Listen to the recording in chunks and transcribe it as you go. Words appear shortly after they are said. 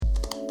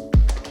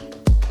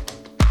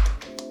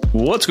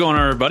What's going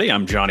on, everybody?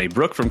 I'm Johnny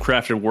Brook from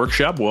Crafted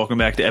Workshop. Welcome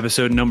back to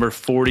episode number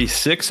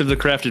 46 of the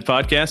Crafted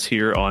Podcast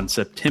here on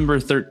September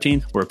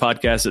 13th. We're a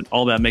podcast that's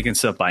all about making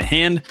stuff by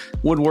hand,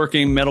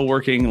 woodworking,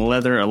 metalworking,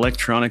 leather,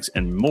 electronics,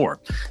 and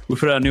more. We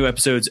put out new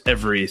episodes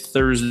every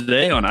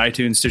Thursday on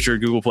iTunes, Stitcher,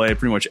 Google Play,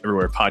 pretty much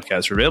everywhere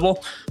podcasts are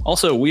available.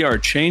 Also, we are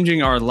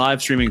changing our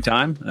live streaming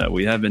time.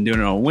 We have been doing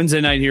it on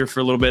Wednesday night here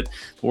for a little bit,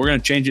 but we're going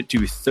to change it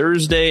to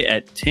Thursday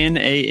at 10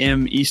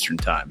 a.m. Eastern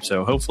time.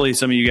 So hopefully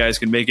some of you guys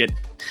can make it.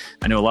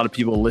 I know a lot of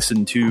people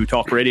listen to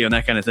talk radio and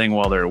that kind of thing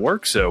while they're at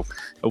work, so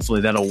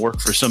hopefully that'll work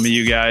for some of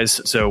you guys.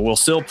 So we'll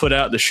still put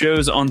out the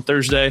shows on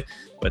Thursday,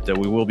 but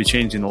we will be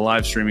changing the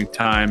live streaming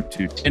time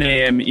to 10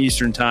 a.m.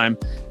 Eastern time,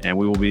 and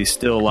we will be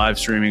still live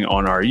streaming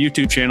on our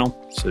YouTube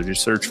channel. So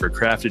just search for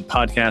Crafted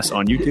Podcast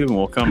on YouTube, and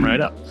we'll come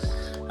right up.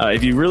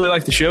 If you really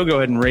like the show, go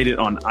ahead and rate it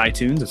on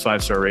iTunes. A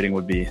 5-star rating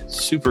would be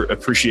super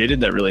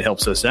appreciated. That really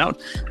helps us out.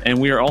 And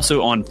we are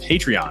also on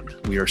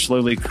Patreon. We are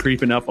slowly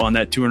creeping up on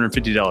that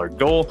 $250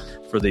 goal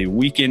for the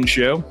weekend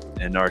show.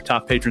 And our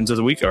top patrons of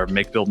the week are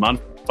Make, Build,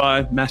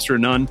 Modify, Master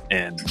of None,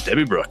 and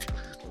Debbie Brook.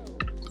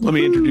 Let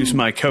me introduce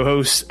my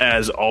co-hosts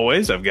as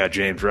always. I've got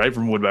James Wright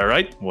from Wood by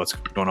Wright. What's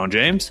going on,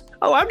 James?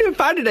 Oh, I'm doing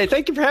fine today.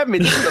 Thank you for having me.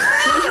 This is a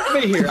pleasure to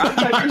be here.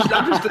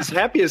 I'm just as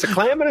happy as a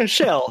clam in a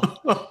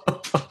shell.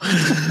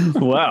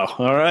 Wow.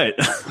 All right.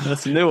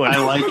 That's a new one. I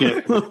like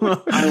it.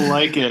 I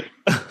like it.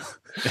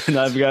 And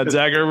I've got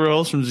Zach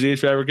Overholz from ZH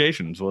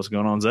Fabrications. What's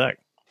going on, Zach?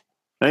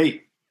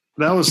 Hey,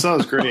 that was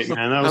great,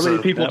 man. How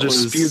many people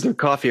just spewed their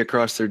coffee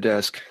across their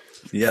desk?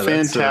 Yeah,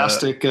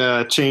 fantastic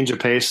change of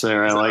pace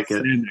there. I like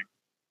it.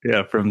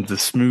 Yeah, from the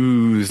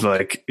smooth,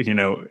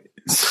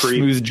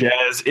 smooth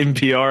jazz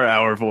NPR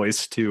hour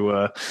voice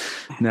to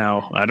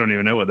now I don't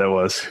even know what that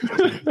was.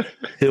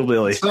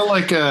 Hillbilly. Sound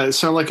like a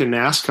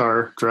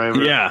NASCAR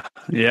driver. Yeah,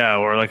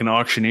 or like an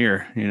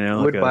auctioneer.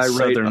 Like a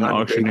southern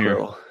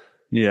auctioneer.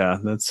 Yeah,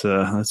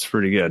 that's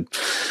pretty good.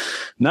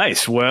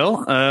 Nice.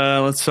 Well,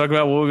 let's talk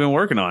about what we've been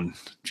working on.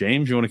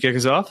 James, you want to kick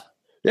us off?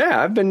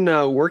 Yeah, I've been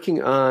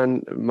working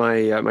on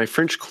my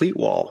French cleat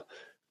wall,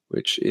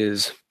 which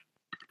is.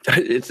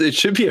 It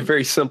should be a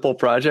very simple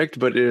project,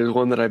 but it is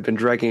one that I've been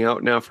dragging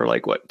out now for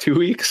 2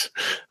 weeks.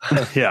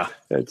 Yeah.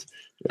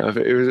 If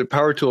it was a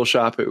power tool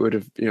shop, it would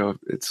have,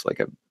 it's like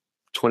a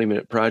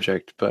 20-minute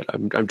project, but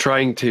I'm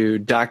trying to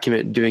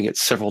document doing it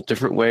several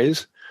different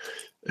ways.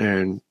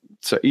 And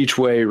so each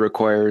way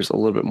requires a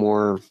little bit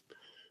more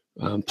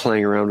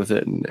playing around with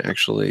it and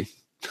actually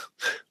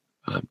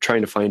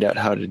trying to find out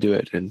how to do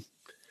it. And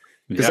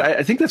because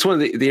I think that's one of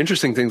the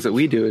interesting things that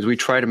we do is we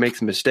try to make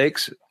some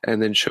mistakes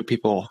and then show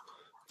people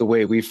the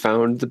way we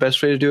found the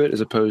best way to do it, as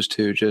opposed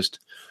to just,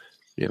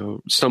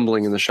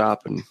 stumbling in the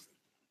shop and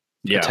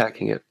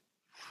attacking it.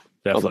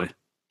 Definitely. Although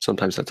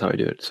sometimes that's how I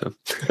do it. So,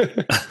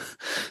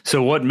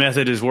 so what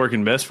method is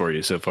working best for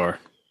you so far?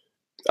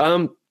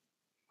 I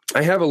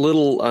have a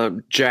little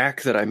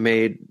jack that I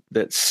made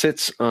that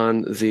sits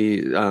on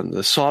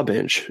the saw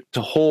bench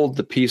to hold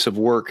the piece of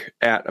work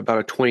at about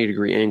a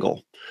 20-degree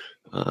angle,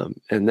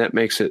 and that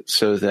makes it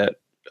so that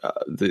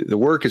the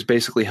work is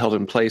basically held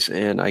in place,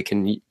 and I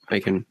can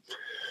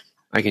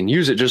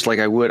use it just like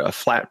I would a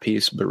flat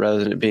piece, but rather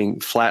than it being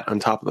flat on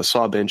top of the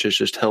saw bench, it's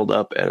just held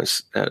up at a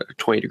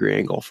 20-degree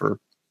angle for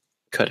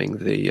cutting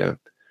the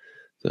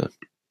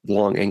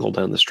long angle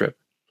down the strip.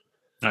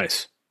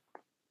 Nice.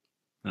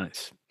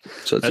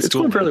 So it's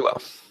going fairly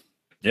well.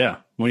 Yeah.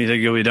 When do you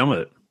think you'll be done with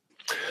it?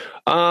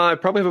 I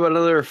probably have about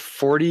another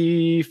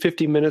 40,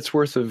 50 minutes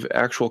worth of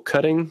actual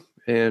cutting,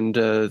 and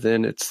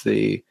then it's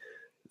the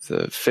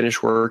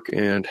finish work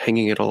and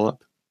hanging it all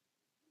up.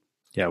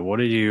 Yeah,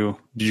 did you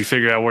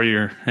figure out where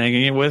you're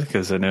hanging it with?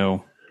 Because I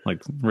know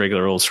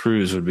regular old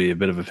screws would be a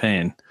bit of a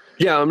pain.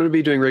 Yeah, I'm going to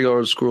be doing regular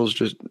old screws,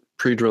 just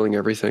pre-drilling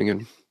everything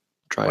and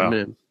driving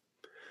in.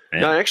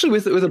 Man. No, actually,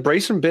 with a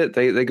brace and bit,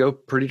 they go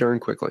pretty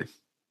darn quickly.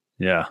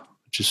 Yeah,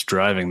 just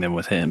driving them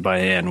by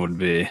hand would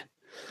be.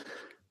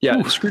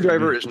 Yeah, the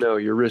screwdriver is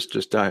your wrist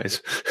just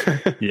dies.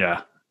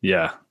 Yeah,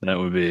 that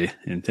would be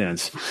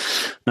intense.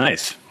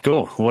 Nice,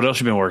 cool. What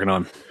else you been working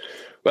on?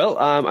 Well,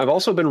 I've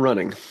also been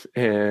running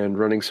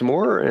some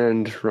more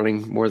and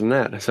running more than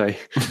that. So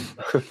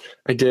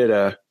I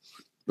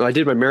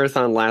did my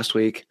marathon last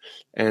week,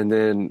 and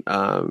then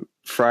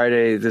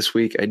Friday this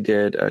week I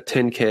did a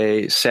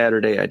 10K.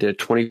 Saturday I did a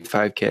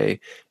 25K,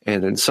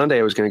 and then Sunday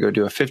I was going to go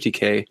do a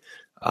 50K,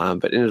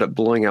 but ended up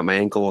blowing out my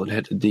ankle and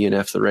had to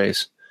DNF the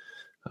race.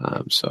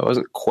 So I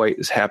wasn't quite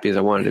as happy as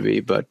I wanted to be,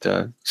 but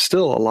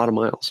still a lot of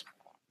miles.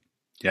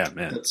 Yeah,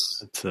 man,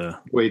 it's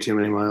way too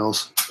many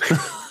miles.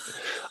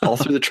 All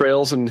through the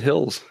trails and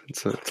hills.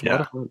 It's a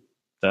lot of fun.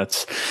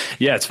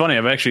 It's funny.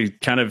 I've actually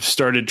kind of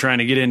started trying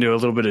to get into a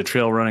little bit of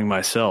trail running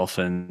myself,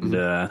 and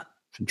been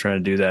trying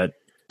to do that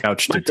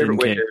couch to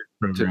 10K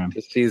program.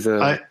 To see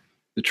the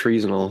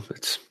trees and all.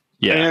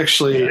 I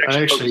actually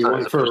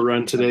went for a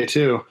run today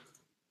too,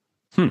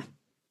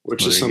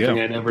 which is something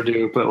I never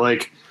do. But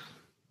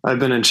I've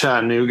been in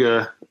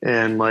Chattanooga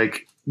and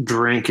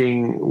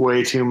drinking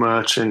way too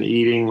much and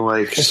eating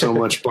so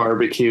much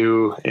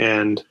barbecue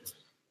and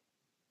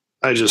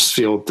I just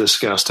feel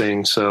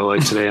disgusting. So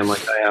like today I'm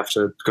like, I have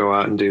to go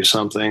out and do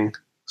something.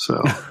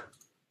 So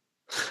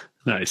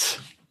nice.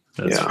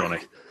 That's funny.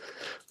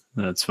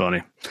 That's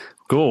funny.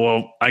 Cool.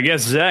 Well, I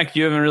guess Zach,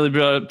 you haven't really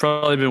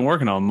probably been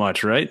working on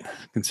much, right?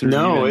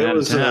 No, it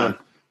was,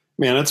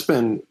 man, it's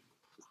been,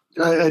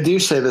 I do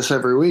say this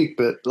every week,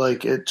 but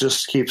like, it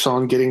just keeps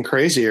on getting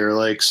crazier.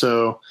 Like,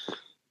 so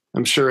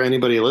I'm sure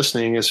anybody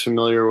listening is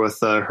familiar with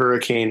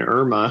Hurricane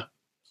Irma.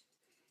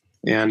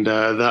 And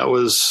that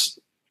was,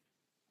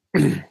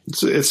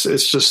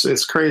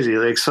 it's crazy.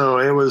 Like, so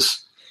it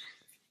was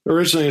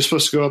originally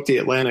supposed to go up the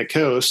Atlantic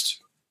coast,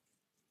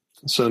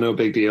 so no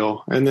big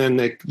deal. And then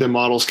the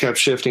models kept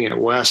shifting it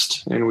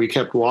west, and we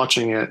kept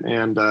watching it,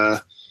 and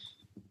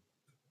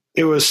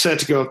it was set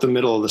to go up the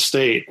middle of the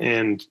state.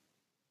 And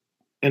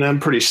I'm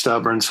pretty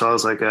stubborn, so I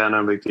was like,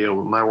 no big deal.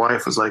 But my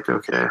wife was like,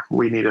 okay,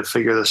 we need to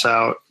figure this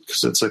out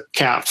because it's a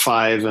Cat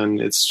 5 and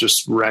it's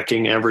just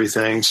wrecking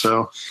everything.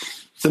 So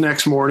the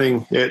next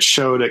morning it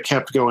showed it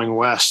kept going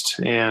west,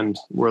 and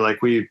we're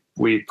like, we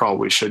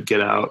probably should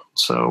get out.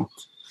 So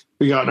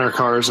we got in our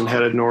cars and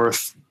headed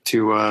north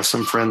to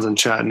some friends in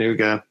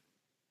Chattanooga.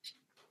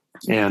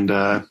 And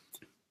it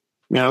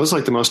was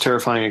like the most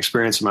terrifying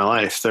experience of my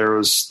life.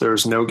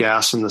 There's no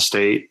gas in the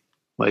state.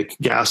 Like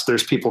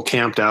there's people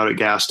camped out at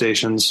gas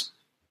stations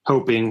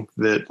hoping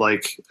that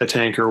like a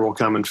tanker will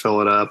come and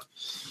fill it up.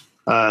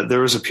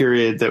 There was a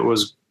period that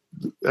was,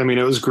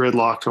 it was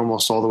gridlocked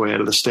almost all the way out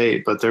of the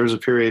state, but there was a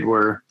period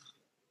where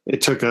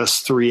it took us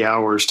 3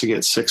 hours to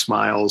get 6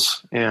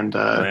 miles, and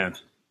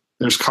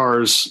there's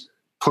cars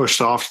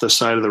pushed off the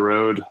side of the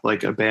road,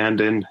 like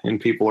abandoned, and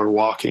people are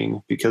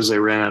walking because they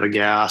ran out of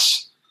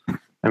gas.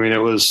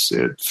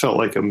 It felt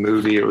like a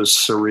movie. It was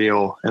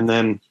surreal. And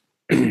then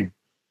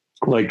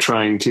like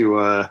trying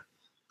to,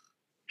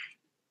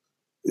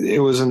 it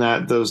was in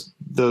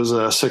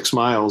those 6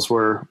 miles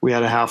where we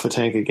had a half a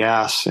tank of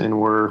gas,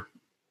 and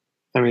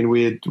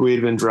we had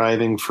been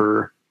driving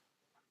for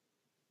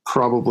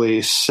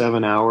probably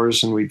 7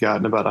 hours, and we'd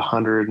gotten about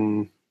 100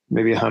 and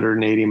maybe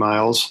 180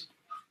 miles.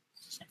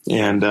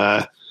 And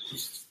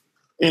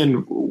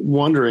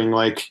wondering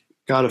like,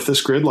 God, if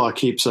this gridlock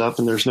keeps up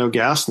and there's no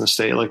gas in the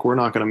state, like we're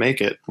not going to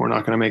make it. We're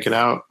not going to make it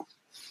out.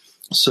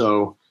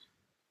 So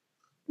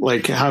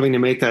like having to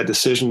make that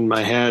decision in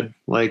my head,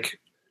 like,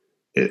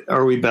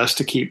 are we best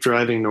to keep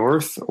driving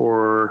north,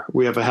 or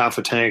we have a half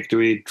a tank? Do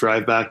we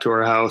drive back to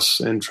our house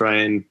and try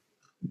and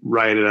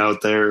ride it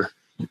out there?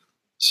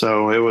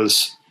 So it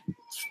was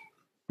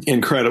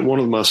incredible. One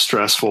of the most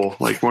stressful,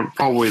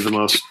 probably the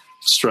most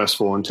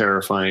stressful and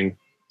terrifying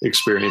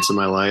experience in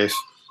my life.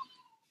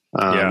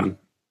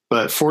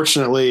 But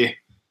fortunately,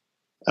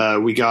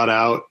 we got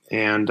out,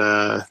 and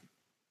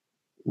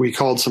we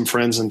called some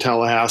friends in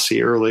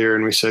Tallahassee earlier,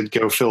 and we said,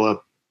 go fill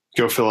up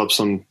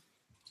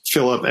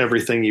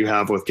everything you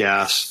have with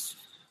gas.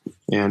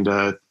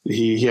 And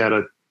he had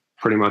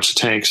pretty much a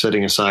tank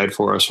sitting aside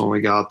for us when we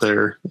got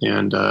there.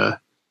 And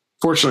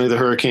fortunately, the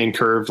hurricane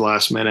curved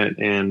last minute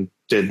and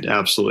did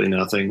absolutely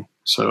nothing.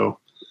 So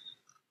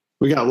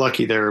we got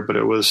lucky there, but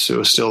it was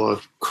still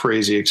a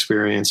crazy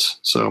experience.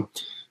 So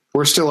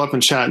we're still up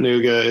in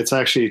Chattanooga. It's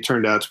actually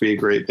turned out to be a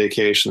great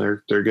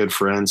vacation. They're good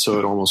friends, so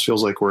it almost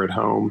feels like we're at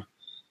home.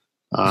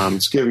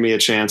 It's given me a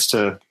chance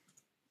to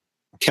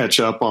catch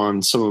up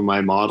on some of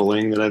my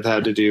modeling that I've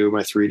had to do,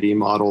 my 3D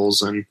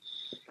models, and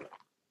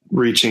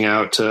reaching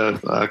out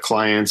to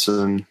clients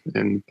and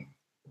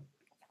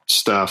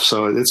stuff.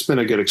 So it's been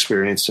a good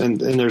experience, and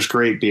there's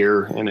great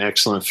beer and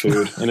excellent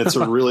food, and it's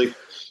a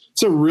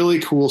really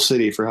cool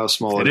city for how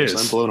small it is.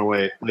 I'm blown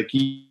away. Like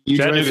you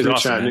drive through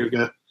Chattanooga.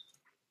 Man.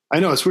 I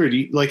know it's weird.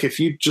 If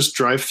you just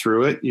drive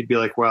through it, you'd be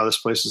like, wow, this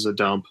place is a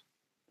dump.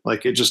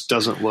 Like it just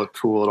doesn't look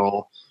cool at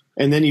all.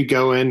 And then you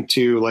go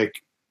into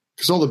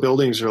because all the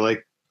buildings are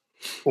like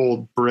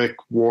old brick,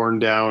 worn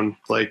down,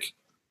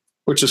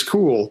 which is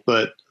cool,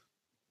 but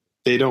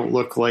they don't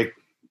look like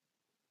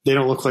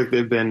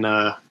they've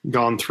been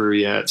gone through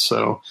yet.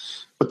 So,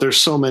 but there's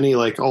so many,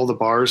 all the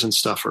bars and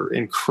stuff are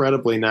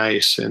incredibly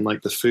nice, and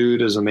the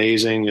food is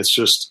amazing. It's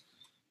just,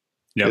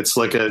 it's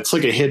like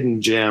a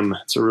hidden gem.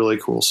 It's a really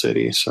cool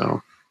city.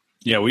 So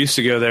yeah, we used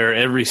to go there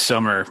every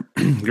summer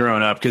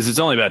growing up because it's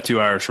only about 2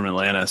 hours from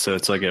Atlanta. So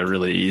it's like a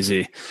really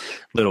easy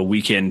little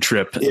weekend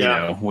trip,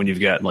 when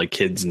you've got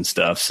kids and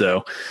stuff.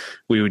 So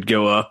we would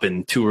go up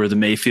and tour the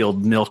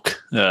Mayfield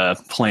milk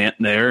plant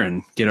there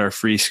and get our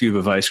free scoop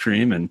of ice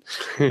cream. And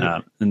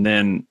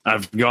then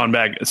I've gone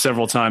back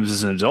several times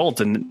as an adult,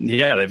 and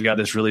they've got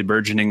this really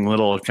burgeoning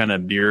little kind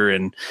of beer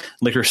and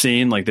liquor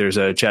scene. There's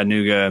a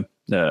Chattanooga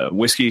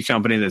whiskey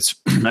company that's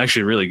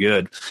actually really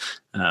good.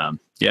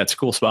 It's a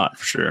cool spot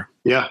for sure.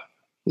 Yeah.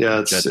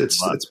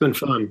 It's been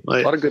fun.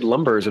 A lot of good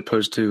lumber as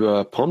opposed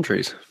to palm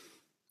trees.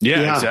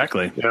 Yeah,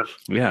 exactly.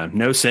 Yeah.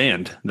 No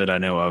sand that I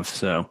know of.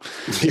 So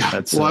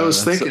that's, I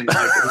was thinking,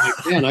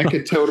 man, I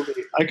could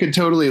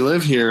totally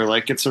live here.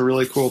 It's a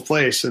really cool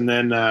place. And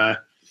then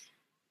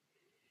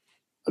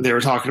they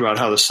were talking about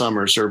how the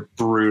summers are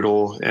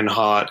brutal and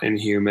hot and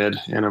humid.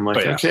 And I'm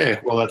like, okay,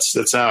 well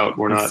that's out.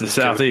 We're not the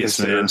Southeast,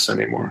 man,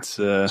 anymore.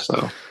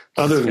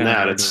 other than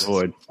that, it's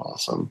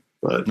awesome.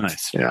 But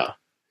nice. Yeah.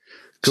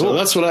 Cool. So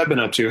that's what I've been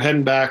up to.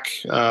 Heading back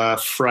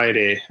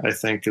Friday, I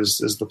think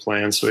is the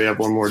plan. So we have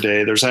one more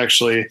day. There's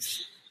actually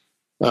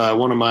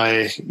one of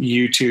my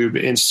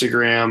YouTube,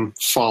 Instagram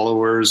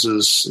followers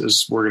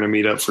is we're going to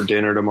meet up for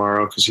dinner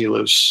tomorrow because he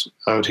lives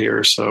out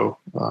here. So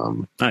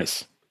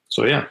nice.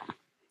 So yeah.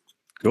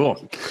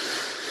 Cool.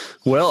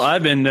 Well,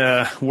 I've been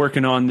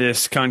working on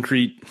this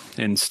concrete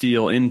and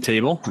steel end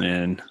table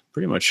and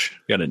pretty much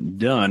got it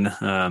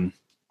done.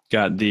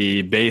 Got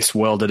the base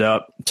welded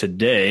up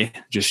today,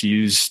 just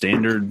used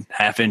standard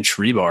 1/2-inch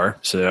rebar.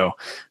 So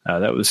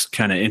that was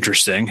kind of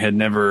interesting. Had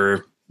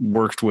never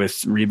worked with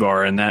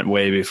rebar in that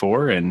way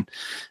before, and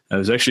it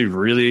was actually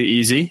really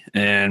easy.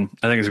 And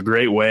I think it's a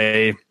great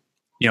way.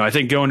 I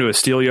think going to a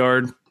steel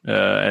yard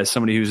as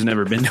somebody who's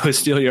never been to a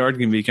steel yard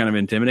can be kind of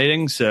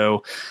intimidating.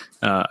 So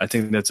I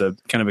think that's a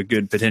kind of a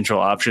good potential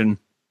option.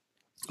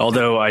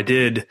 Although I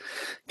did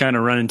kind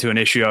of run into an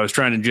issue. I was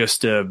trying to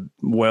just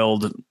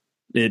weld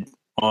it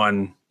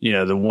on,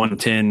 the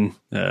 110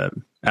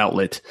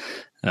 outlet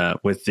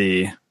with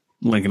the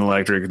Lincoln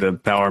Electric, the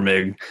Power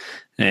MIG,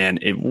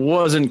 and it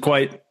wasn't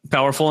quite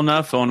powerful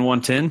enough on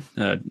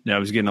 110. I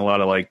was getting a lot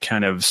of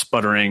kind of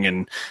sputtering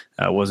and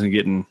wasn't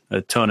getting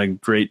a ton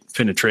of great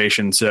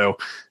penetration. So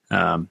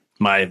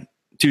my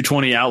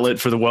 220 outlet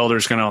for the welder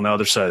is kind of on the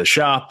other side of the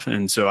shop,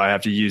 and so I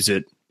have to use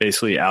it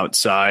basically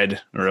outside,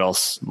 or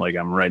else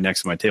I'm right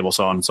next to my table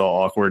saw and it's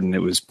all awkward, and it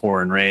was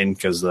pouring rain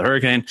because of the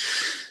hurricane.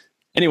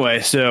 Anyway,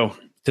 so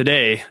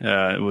today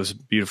it was a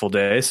beautiful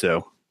day,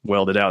 so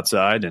welded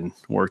outside and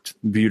worked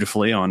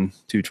beautifully on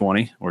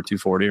 220 or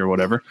 240 or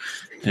whatever.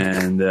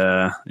 And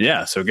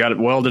so got it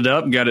welded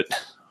up, got it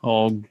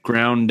all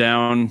ground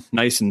down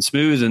nice and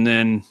smooth, and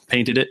then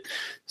painted it.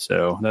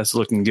 So that's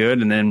looking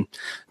good. And then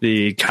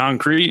the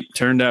concrete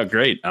turned out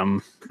great.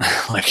 I'm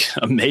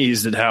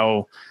amazed at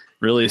how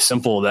really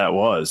simple that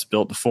was.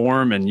 Built the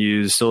form and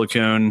used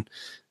silicone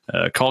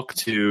caulk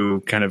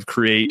to kind of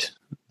create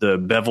the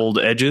beveled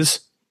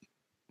edges.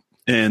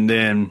 And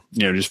then,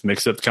 just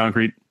mixed up the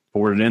concrete,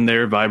 poured it in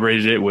there,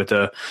 vibrated it with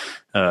a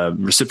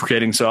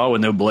reciprocating saw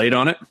with no blade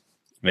on it.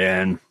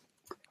 And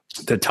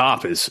the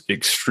top is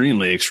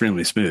extremely,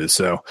 extremely smooth.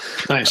 So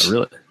nice.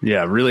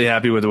 Really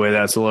happy with the way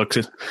that's looked.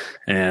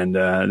 And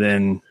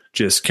then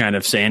just kind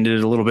of sanded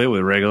it a little bit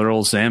with regular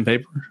old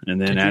sandpaper, and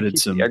then added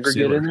some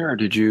aggregate in there, or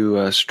did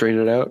you strain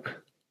it out?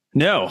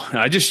 No,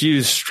 I just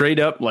used straight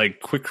up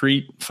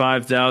Quikrete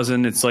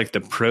 5000. It's like the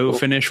Pro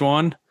Finish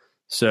one.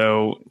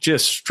 So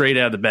just straight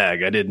out of the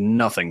bag, I did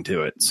nothing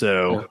to it.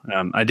 So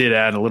I did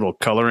add a little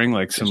coloring,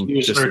 some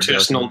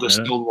artisanal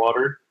distilled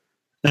water.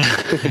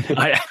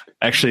 I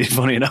actually,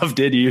 funny enough,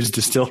 did use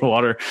distilled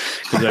water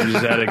because I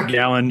just had a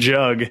gallon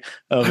jug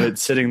of it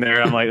sitting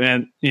there. I'm like,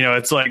 man,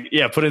 it's put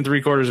in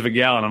 3/4 of a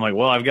gallon. I'm like,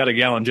 well, I've got a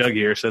gallon jug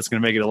here, so that's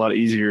going to make it a lot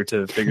easier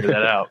to figure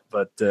that out.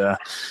 But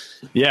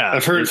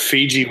I've heard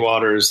Fiji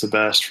water is the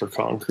best for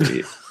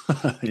concrete.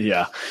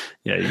 Yeah,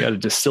 you got to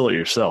distill it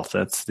yourself.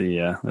 That's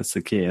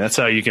the key. That's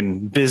how you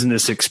can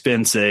business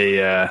expense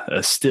a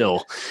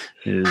still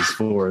is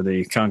for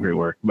the concrete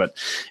work. But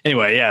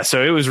anyway,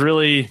 so it was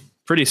really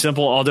pretty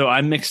simple. Although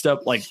I mixed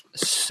up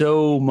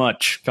so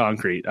much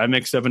concrete. I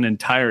mixed up an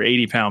entire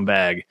 80-pound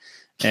bag,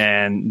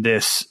 and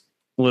this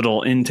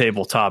little end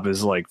table top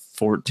is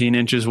 14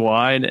 inches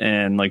wide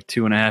and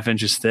 2.5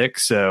 inches thick.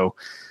 So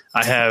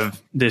I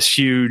have this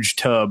huge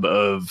tub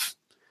of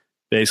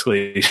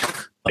basically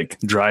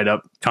dried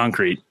up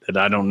concrete that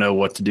I don't know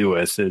what to do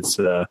with. It's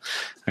I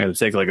got to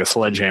take a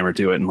sledgehammer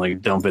to it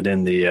and dump it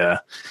in the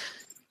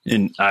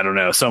I don't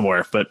know,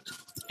 somewhere. But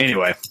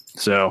anyway,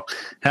 so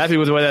happy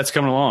with the way that's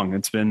coming along.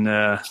 It's been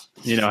I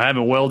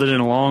haven't welded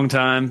in a long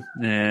time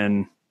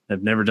and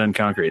I've never done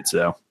concrete,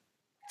 so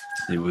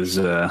it was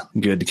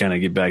good to kind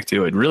of get back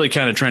to it. Really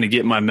kind of trying to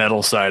get my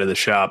metal side of the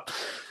shop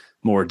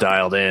more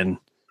dialed in.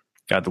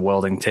 Got the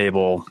welding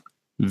table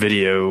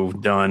video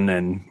done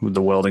and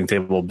the welding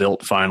table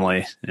built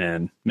finally.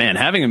 And man,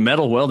 having a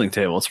metal welding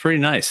table, it's pretty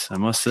nice, I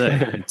must say.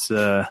 It's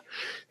a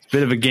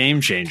bit of a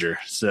game changer.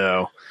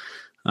 So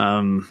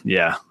I'm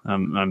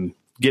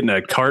getting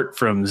a cart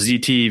from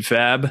ZT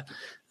Fab.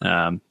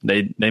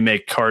 They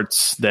make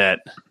carts that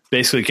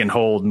basically can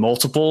hold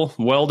multiple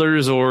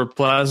welders or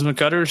plasma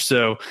cutters.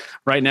 So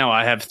right now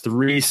I have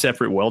 3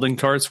 separate welding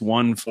carts,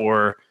 one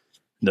for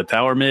the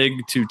Power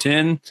MIG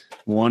 210,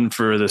 one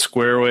for the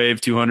Square Wave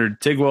 200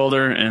 TIG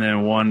welder, and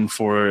then one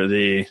for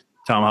the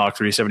Tomahawk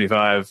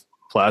 375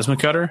 plasma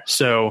cutter.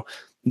 So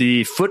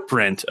the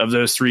footprint of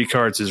those 3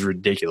 carts is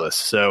ridiculous.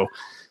 So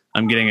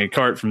I'm getting a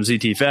cart from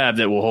ZT Fab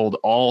that will hold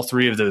all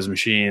 3 of those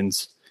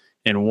machines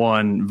in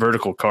one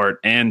vertical cart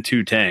and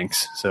 2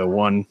 tanks. So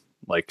one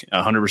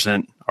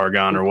 100%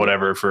 argon or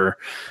whatever for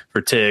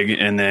TIG,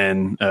 and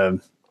then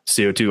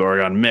CO2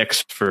 argon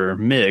mix for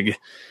MIG.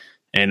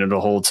 And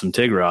it'll hold some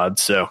TIG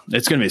rods, so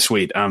it's going to be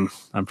sweet. I'm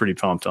pretty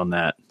pumped on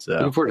that. So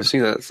looking forward to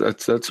seeing that.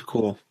 That's a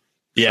cool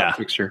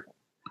picture.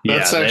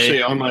 That's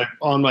actually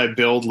on my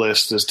build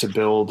list, is to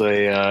build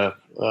a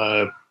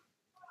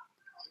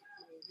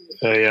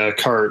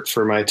cart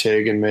for my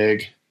TIG and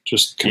MIG.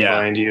 just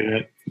combined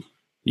unit.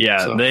 Yeah,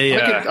 So they.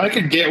 I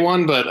could get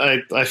one, but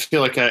I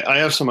feel like I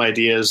have some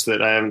ideas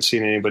that I haven't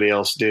seen anybody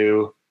else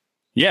do.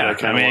 Yeah,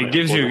 I I mean, it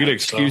gives you a good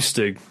implement, excuse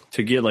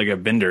to get like a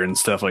bender and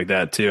stuff like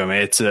that too. I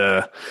mean, it's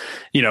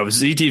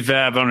ZT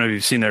Fab. I don't know if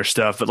you've seen their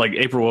stuff, but like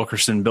April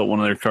Wilkerson built one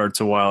of their carts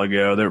a while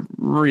ago. They're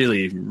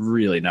really,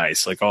 really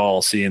nice, like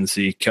all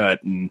CNC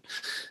cut, and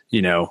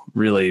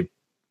really,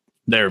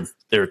 they're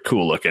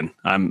cool looking.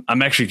 I'm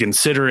actually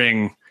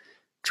considering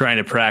trying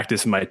to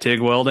practice my TIG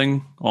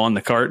welding on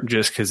the cart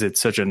just because it's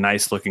such a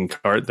nice looking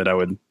cart that I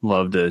would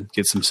love to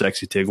get some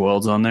sexy TIG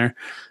welds on there.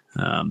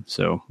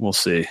 So we'll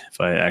see if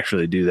I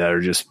actually do that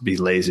or just be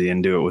lazy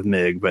and do it with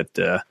MIG. But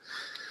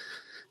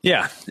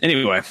yeah,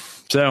 anyway,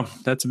 so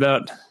that's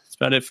about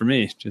it for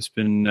me. Just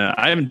been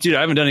I haven't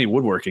done any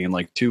woodworking in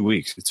like 2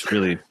 weeks. It's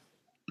really,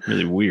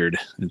 really weird.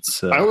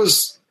 It's I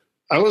was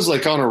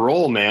like on a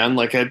roll, man.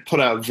 Like I'd put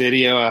out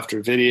video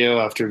after video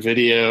after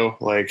video,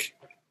 like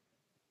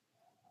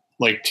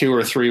 2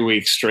 or 3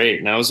 weeks straight,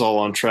 and I was all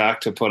on track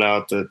to put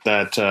out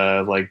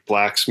that like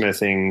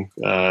blacksmithing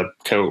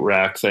coat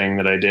rack thing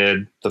that I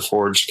did, the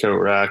forged coat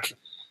rack.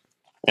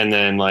 And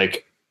then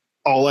like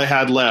all I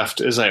had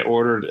left is I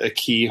ordered a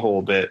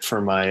keyhole bit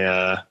for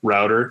my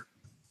router,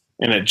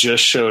 and it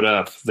just showed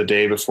up the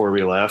day before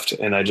we left,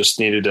 and I just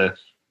needed to.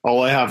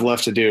 All I have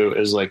left to do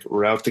is like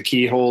route the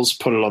keyholes,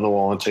 put it on the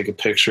wall, and take a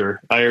picture.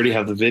 I already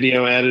have the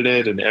video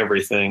edited and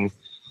everything,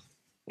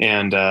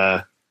 and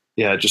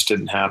yeah, it just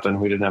didn't happen.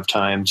 We didn't have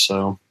time.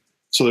 So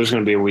there's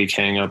going to be a week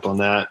hang up on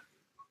that.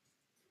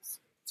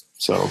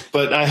 So,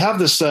 but I have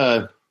this,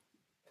 so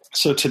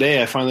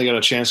today I finally got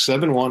a chance, cause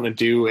I've been wanting to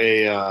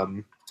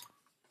do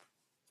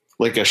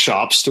like a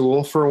shop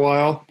stool for a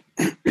while.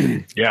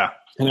 yeah.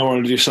 And I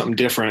wanted to do something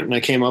different. And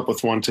I came up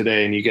with one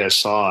today, and you guys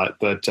saw it,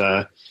 but,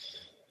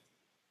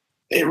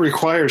 it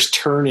requires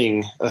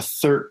turning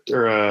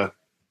either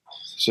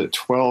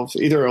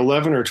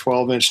 11 or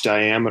 12 inch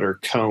diameter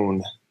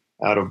cone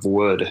out of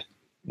wood.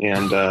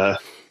 And I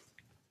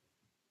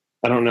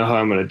don't know how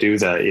I'm going to do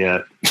that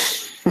yet.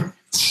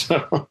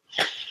 So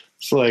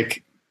it's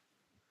like,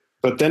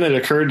 but then it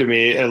occurred to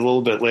me a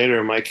little bit later,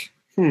 I'm like,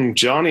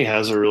 Johnny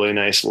has a really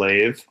nice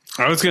lathe.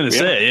 I was going to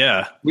say,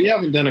 yeah. We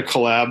haven't done a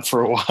collab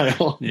for a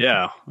while.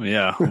 Yeah.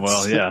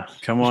 Well, yeah.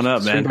 Come on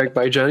up, man. Back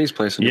by Johnny's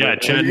place. Yeah,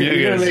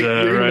 Chattanooga is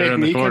right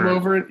around the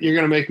corner. You're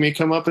going to make me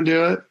come up and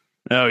do it?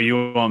 Oh,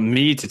 you want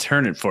me to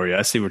turn it for you?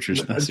 I see what you're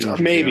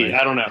saying. Maybe.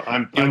 I don't know.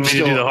 I'm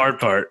still to do the hard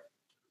part.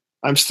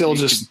 I'm still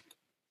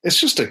it's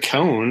just a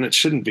cone. It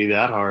shouldn't be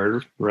that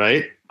hard,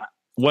 right?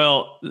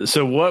 Well,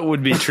 so what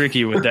would be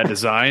tricky with that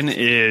design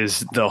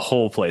is the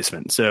hole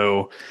placement.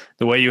 So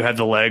the way you have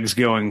the legs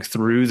going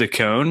through the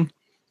cone,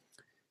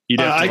 you'd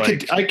have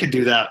to I could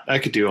do that. I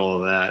could do all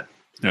of that.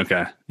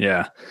 Okay.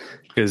 Yeah.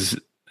 Because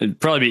it'd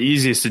probably be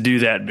easiest to do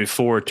that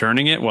before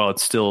turning it while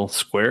it's still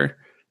square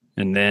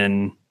and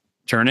then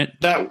turn it.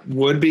 That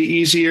would be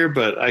easier,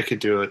 but I could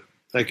do it.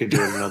 I could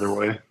do it another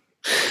way.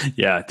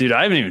 Yeah, dude,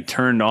 I haven't even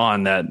turned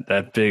on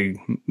that big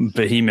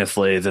behemoth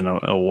lathe in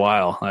a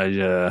while.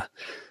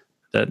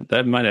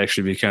 That might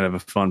actually be kind of a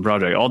fun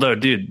project. Although,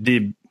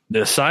 dude,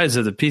 the size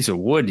of the piece of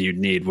wood you'd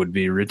need would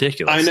be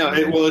ridiculous. I know.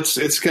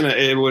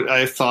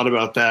 I thought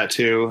about that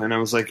too, and I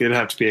was like, it'd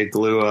have to be a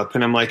glue up,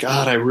 and I'm like,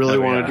 God, I really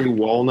want to do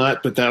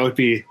walnut, but that would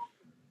be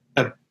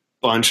a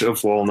bunch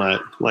of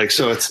walnut. Like,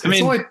 so it's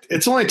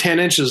only 10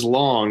 inches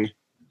long.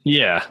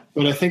 Yeah,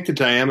 but I think the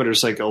diameter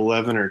is like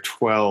 11 or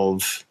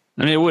 12.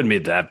 I mean, it wouldn't be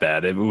that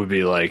bad. It would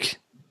be like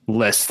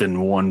less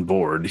than one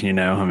board, I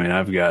mean,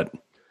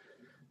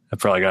 I've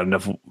probably got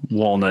enough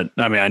walnut.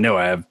 I mean, I know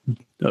I have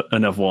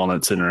enough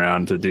walnut sitting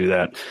around to do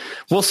that.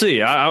 We'll see.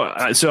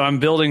 So I'm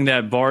building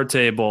that bar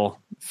table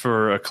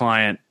for a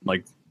client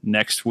like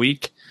next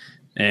week,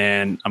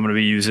 and I'm going to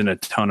be using a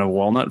ton of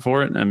walnut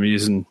for it. I'm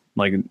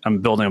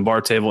building a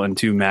bar table and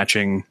 2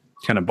 matching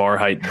kind of bar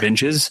height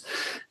benches.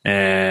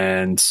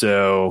 And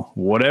so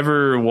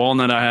whatever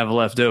walnut I have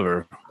left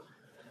over,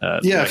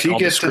 if you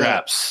get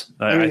scraps,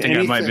 I think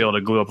I might be able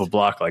to glue up a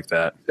block like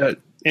that.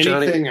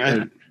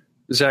 Johnny,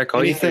 Zach,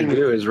 all you can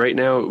do is right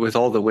now with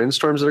all the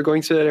windstorms that are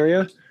going through that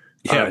area,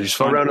 just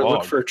go around and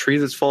look for a tree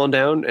that's fallen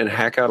down and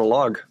hack out a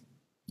log.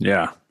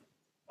 Yeah.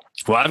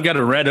 Well, I've got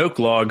a red oak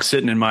log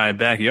sitting in my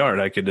backyard.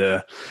 I could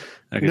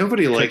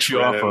nobody likes you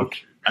red off oak.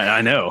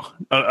 I know.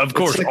 Of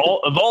course, like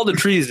all the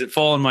trees that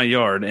fall in my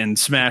yard and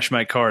smash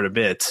my car to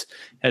bits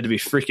had to be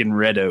freaking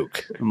red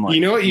oak. I'm like,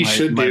 you know what you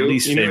should do? My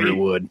least favorite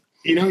wood.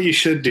 You know what you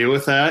should do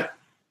with that?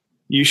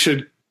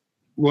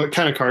 What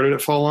kind of car did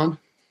it fall on?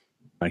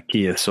 My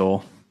Kia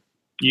Soul.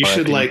 You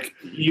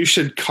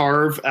should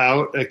carve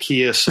out a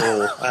Kia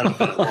Soul out of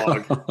that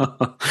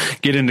log.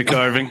 Get into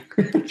carving,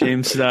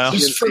 James style.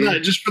 Just for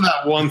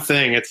that one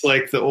thing. It's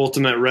like the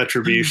ultimate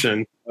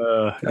retribution.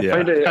 Find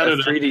a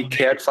 3D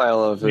CAD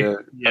file of it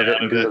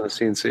and do it on the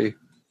CNC.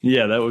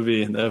 Yeah, that would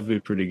be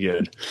pretty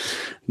good.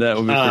 That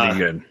would be pretty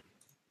good.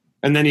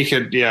 And then you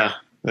could,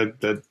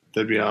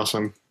 that'd be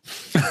awesome.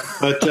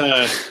 But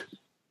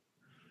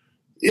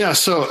Yeah,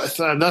 so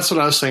that's what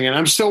I was thinking.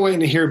 I'm still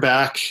waiting to hear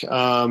back.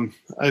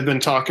 I've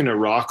been talking to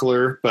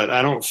Rockler, but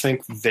I don't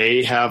think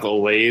they have a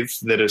lathe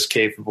that is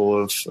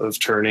capable of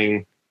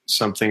turning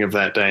something of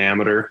that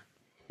diameter.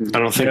 I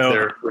don't think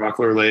their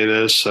Rockler lathe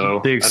is.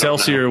 So the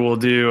Excelsior will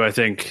do, I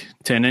think,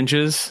 10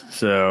 inches.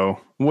 So,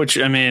 which,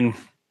 I mean,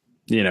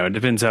 it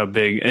depends how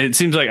big. It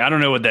seems like, I don't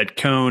know what that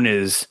cone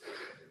is.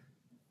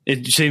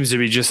 It seems to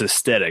be just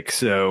aesthetic.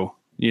 So,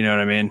 you know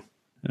what I mean?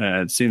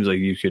 It seems like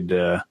you could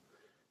attach.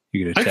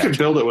 I could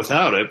build it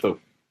without it,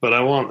 but I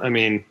won't. I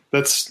mean,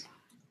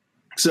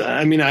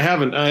 I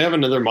have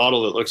another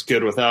model that looks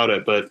good without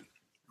it, but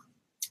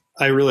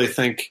I really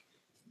think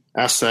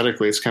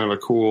aesthetically it's kind of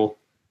a cool,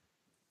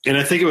 and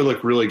I think it would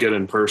look really good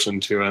in person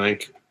too. I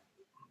think,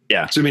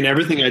 yeah. So I mean,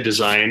 everything I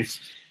design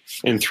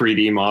in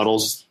 3D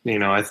models,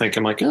 I think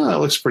I'm like, oh, that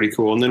looks pretty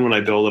cool, and then when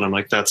I build it, I'm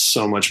like, that's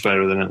so much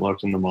better than it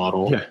looked in the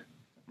model. Yeah.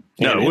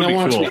 No, it would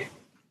be cool.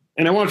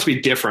 And I want it to be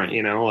different,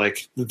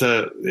 like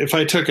if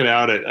I took it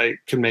out, I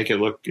could make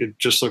it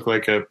just look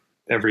like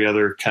every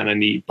other kind of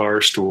neat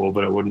bar stool,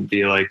 but it wouldn't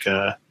be like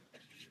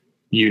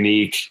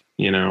unique,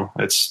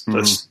 that's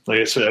like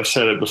I said, I've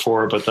said it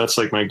before, but that's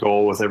like my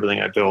goal with everything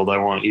I build. I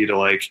want you to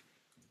like,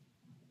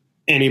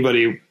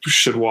 anybody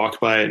should walk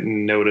by it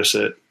and notice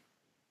it.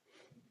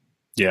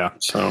 Yeah.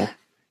 So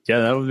yeah,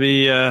 that'd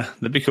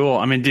be cool.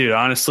 I mean, dude,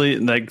 honestly,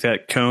 like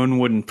that cone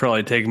wouldn't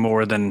probably take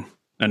more than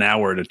an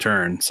hour to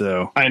turn.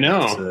 So I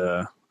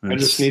know. I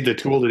just need the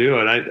tool to do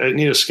it. I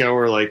need to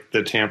scour like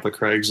the Tampa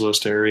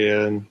Craigslist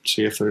area and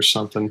see if there's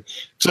something.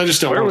 Because I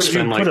just don't want to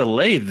spend put a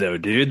lathe though,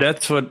 dude.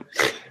 That's what.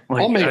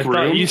 Like, I'll make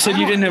room. You said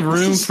you didn't have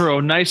room for a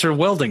nicer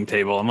welding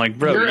table. I'm like,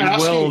 bro, you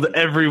weld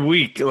every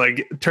week.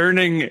 Like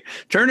turning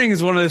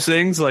is one of those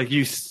things. Like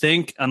you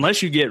think,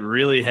 unless you get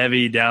really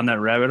heavy down that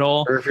rabbit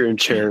hole, or if you're in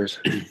chairs,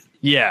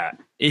 yeah,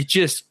 it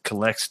just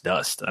collects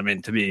dust. I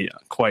mean, to be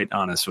quite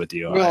honest with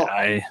you, well,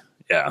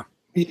 yeah.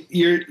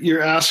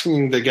 You're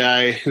asking the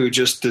guy who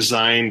just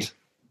designed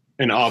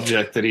an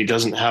object that he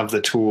doesn't have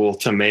the tool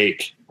to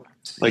make.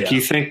 Like, you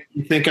think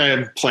I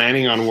am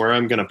planning on where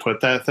I'm going to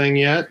put that thing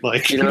yet?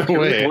 Like, no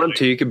way. If you want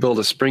to, you could build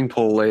a spring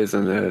pole lathe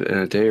in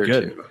a day or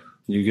two.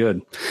 You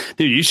good,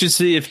 dude? You should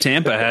see if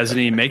Tampa has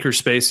any maker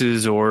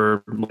spaces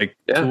or like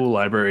tool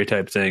library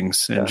type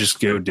things, and just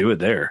go do it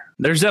there.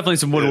 There's definitely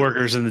some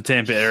woodworkers in the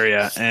Tampa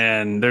area,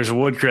 and there's a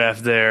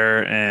Woodcraft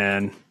there,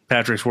 and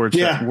Patrick's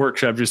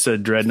workshop just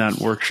said Dreadnought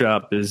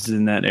Workshop is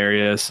in that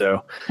area.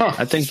 So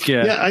I think,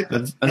 I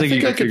think you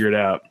can figure it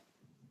out.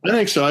 I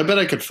think so. I bet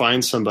I could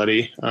find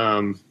somebody.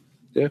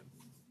 There's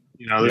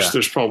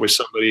probably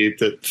somebody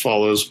that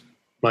follows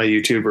my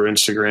YouTube or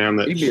Instagram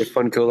that it'd be a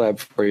fun collab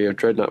for you,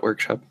 Dreadnought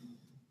Workshop.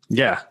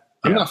 Yeah.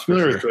 I'm not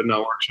familiar with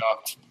Dreadnought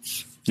Workshop.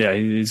 Yeah,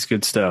 he's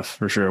good stuff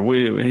for sure.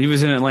 He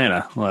was in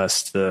Atlanta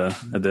last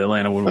at the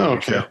Atlanta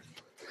Woodworking Show.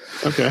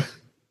 Okay.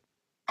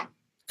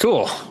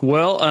 Cool.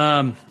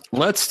 Well,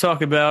 let's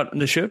talk about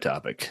the show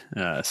topic.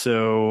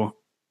 So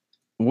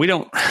I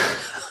don't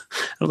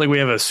think we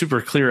have a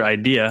super clear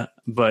idea,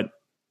 but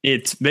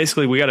it's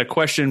basically, we got a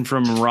question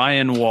from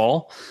Ryan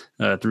Wall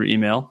through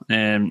email,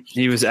 and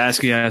he was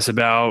asking us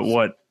about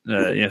what,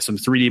 some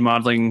 3D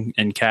modeling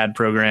and CAD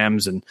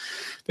programs, and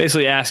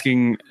basically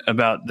asking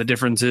about the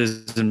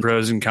differences and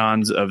pros and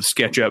cons of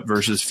SketchUp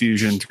versus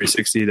Fusion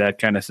 360, that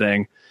kind of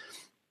thing.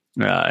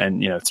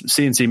 And,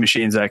 CNC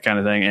machines, that kind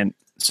of thing. And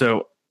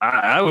so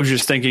I was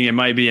just thinking it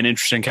might be an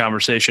interesting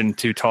conversation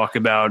to talk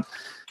about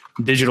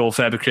digital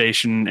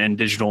fabrication and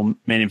digital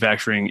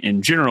manufacturing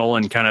in general,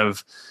 and kind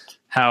of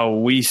how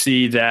we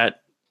see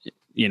that,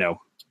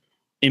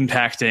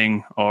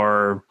 impacting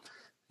our,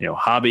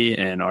 hobby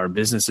and our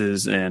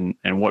businesses, and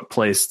what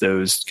place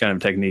those kind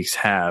of techniques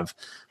have.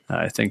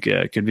 I think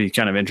it could be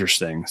kind of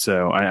interesting.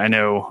 So I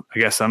know, I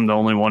guess I'm the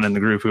only one in the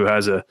group who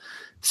has a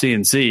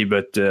CNC,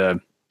 but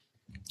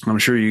I'm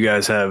sure you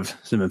guys have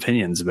some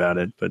opinions about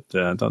it, but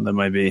I thought that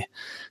might be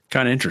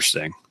kind of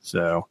interesting.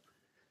 So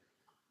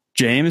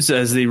James,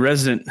 as the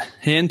resident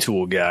hand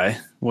tool guy,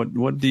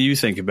 what do you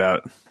think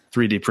about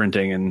 3D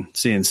printing and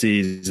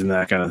CNCs and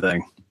that kind of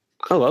thing?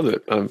 I love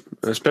it,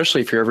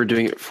 especially if you're ever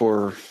doing it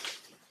for,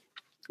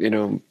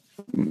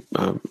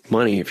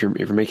 money. If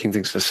you're making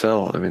things to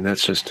sell, I mean,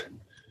 that's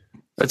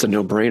a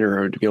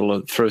no-brainer to be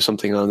able to throw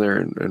something on there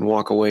and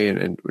walk away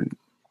and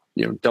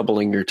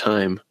doubling your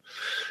time,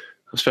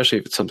 especially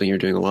if it's something you're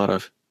doing a lot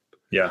of.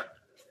 Yeah.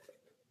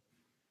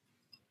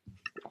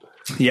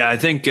 Yeah, I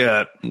think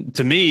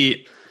to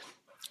me,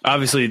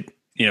 obviously,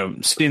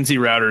 CNC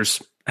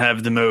routers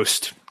have the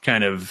most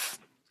kind of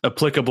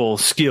applicable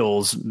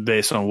skills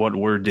based on what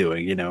we're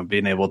doing,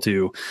 being able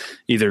to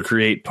either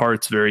create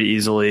parts very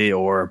easily,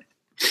 or,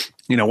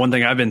 one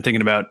thing I've been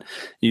thinking about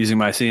using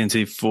my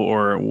CNC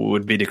for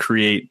would be to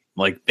create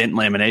like bent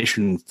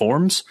lamination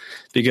forms,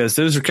 because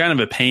those are kind of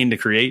a pain to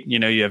create.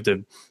 You have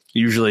to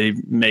usually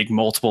make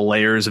multiple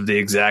layers of the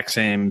exact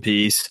same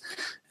piece.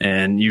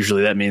 And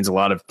usually that means a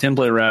lot of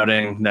template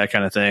routing, that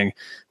kind of thing.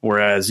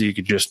 Whereas you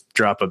could just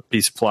drop a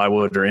piece of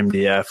plywood or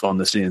MDF on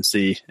the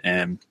CNC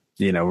and,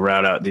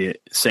 route out the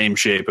same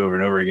shape over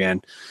and over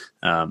again.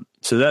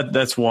 So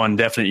that's one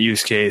definite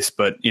use case.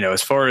 But,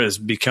 as far as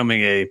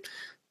becoming a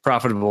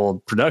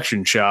profitable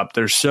production shop,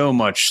 there's so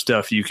much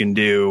stuff you can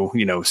do,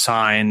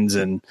 signs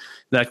and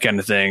that kind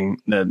of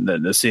thing that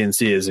the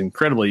CNC is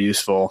incredibly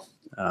useful.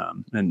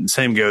 And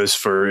same goes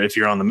for if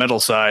you're on the metal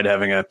side,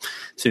 having a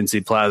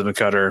CNC plasma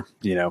cutter,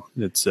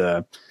 it's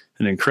an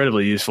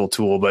incredibly useful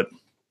tool. But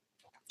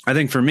I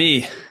think for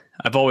me,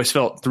 I've always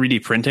felt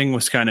 3D printing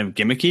was kind of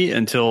gimmicky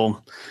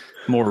until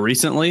more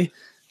recently,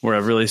 where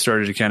I've really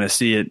started to kind of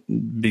see it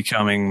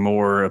becoming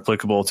more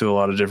applicable to a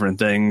lot of different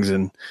things.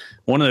 And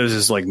one of those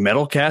is like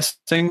metal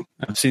casting.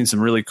 I've seen some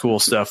really cool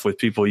stuff with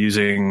people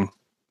using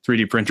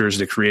 3D printers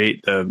to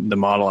create the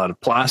model out of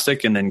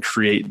plastic and then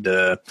create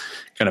the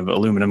kind of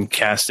aluminum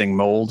casting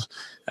mold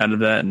out of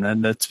that.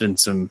 And that's been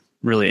some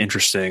really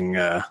interesting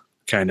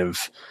kind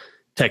of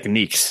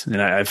techniques.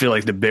 And I feel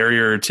like the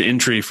barrier to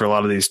entry for a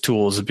lot of these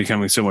tools is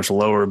becoming so much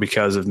lower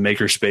because of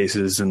maker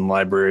spaces and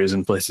libraries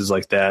and places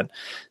like that,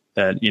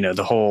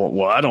 the whole,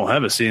 well, I don't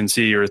have a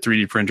CNC or a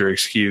 3D printer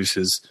excuse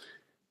is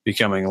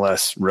becoming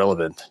less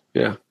relevant.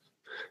 Yeah.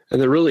 And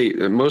they're really,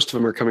 most of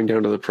them are coming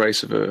down to the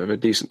price of a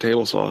decent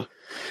table saw.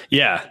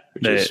 Yeah.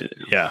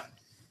 Yeah.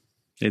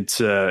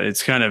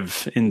 It's kind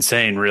of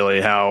insane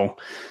really how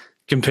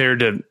compared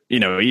to,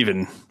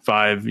 even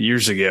 5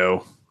 years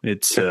ago,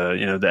 it's,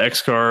 the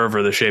X-Carve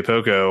or the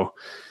Shapeoko,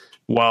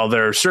 while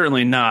they're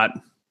certainly not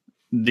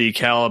the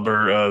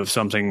caliber of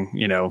something,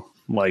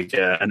 like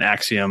an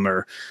Axiom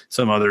or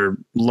some other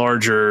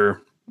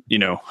larger,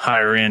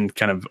 higher end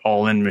kind of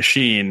all in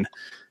machine,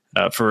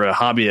 for a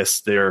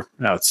hobbyist, they're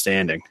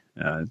outstanding.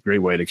 Great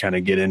way to kind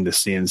of get into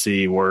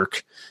CNC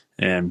work.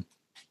 And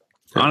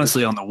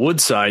honestly, on the wood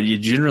side, you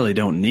generally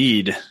don't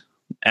need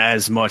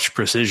as much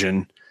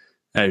precision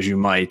as you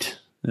might,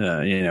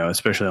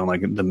 especially on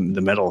like the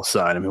metal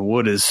side. I mean,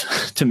 wood is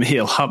to me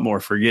a lot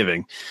more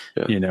forgiving.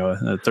 Yeah.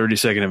 A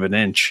 32nd of an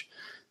inch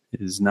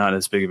is not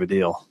as big of a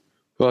deal.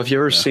 Well, if you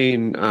ever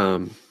seen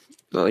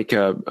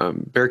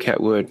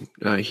Bearcat Wood,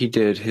 he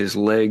did his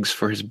legs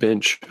for his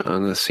bench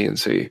on the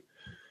CNC,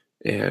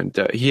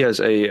 and he has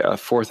a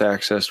fourth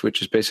axis,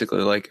 which is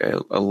basically like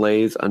a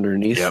lathe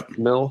underneath the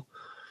mill.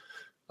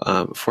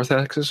 Fourth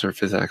axis or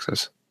fifth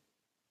axis?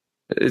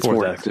 It's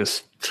fourth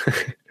axis.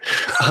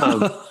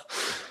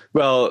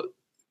 Well,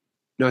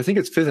 no, I think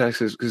it's fifth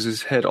axis because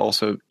his head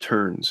also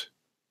turns.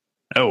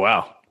 Oh,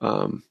 wow.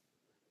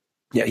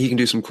 Yeah, he can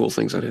do some cool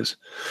things on his.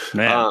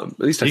 Man, at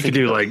least he could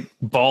do like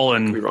ball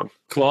and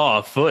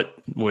claw foot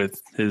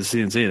with his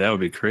CNC. That would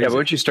be crazy. Yeah, but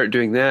once you start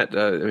doing that,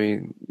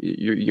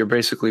 you're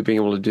basically being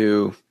able to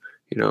do,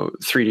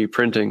 3D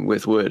printing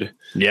with wood.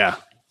 Yeah,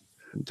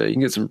 and, you can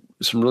get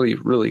some really,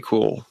 really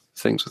cool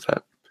things with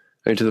that.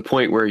 To the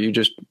point where you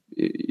just,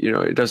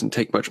 it doesn't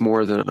take much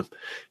more than a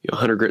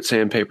 100 grit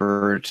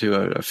sandpaper to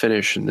a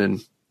finish, and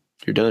then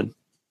you're done.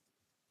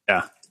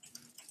 Yeah.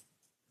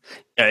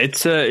 Yeah,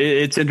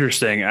 it's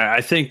interesting.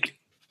 I think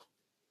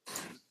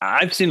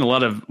I've seen a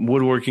lot of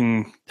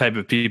woodworking type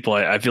of people,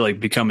 I feel like,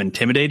 become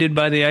intimidated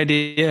by the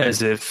idea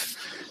as if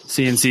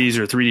CNCs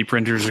or 3D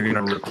printers are going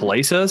to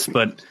replace us.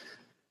 But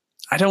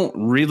I don't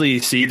really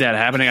see that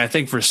happening. I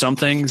think for some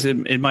things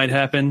it might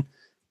happen.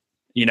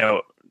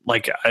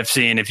 Like I've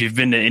seen, if you've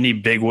been to any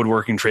big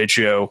woodworking trade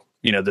show,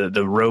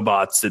 the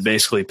robots that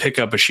basically pick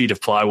up a sheet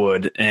of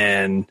plywood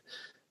and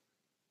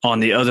on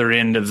the other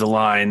end of the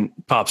line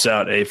pops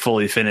out a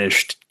fully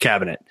finished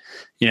cabinet.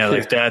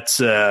 Like that's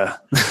that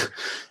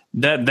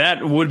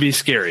would be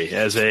scary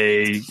as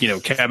a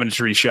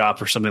cabinetry shop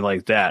or something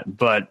like that.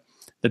 But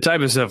the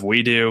type of stuff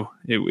we do,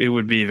 it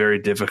would be very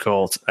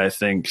difficult, I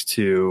think,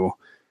 to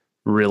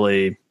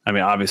really. I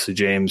mean, obviously,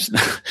 James,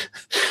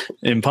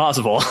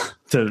 impossible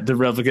to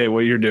replicate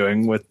what you're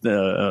doing with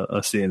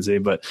a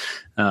CNC. But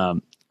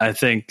I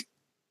think.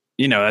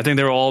 I think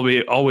there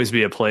will always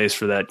be a place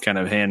for that kind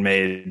of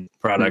handmade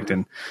product. Mm-hmm.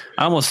 And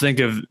I almost think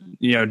of,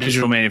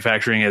 digital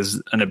manufacturing as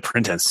an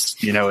apprentice.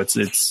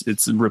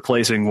 It's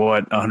replacing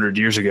what 100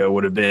 years ago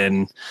would have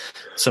been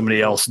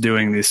somebody else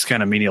doing this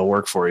kind of menial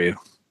work for you.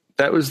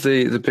 That was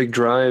the big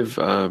drive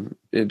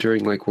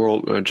during like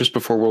just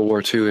before World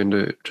War II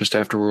into just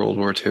after World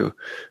War II,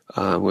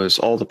 was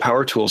all the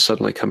power tools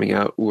suddenly coming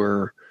out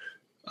were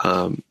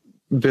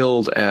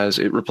billed as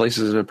it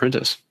replaces an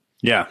apprentice.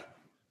 Yeah.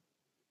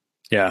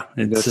 Yeah,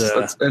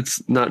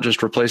 that's not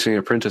just replacing an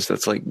apprentice.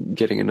 That's like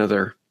getting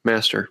another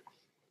master.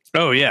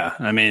 Oh yeah,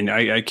 I mean,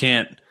 I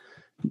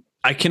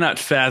cannot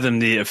fathom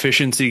the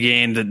efficiency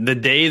gain. The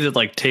day that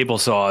like table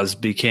saws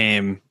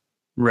became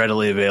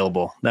readily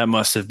available, that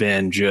must have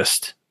been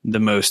just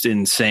the most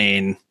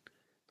insane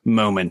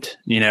moment.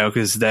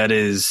 Because that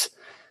is,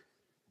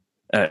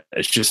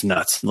 it's just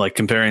nuts. Like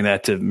comparing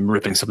that to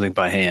ripping something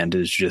by hand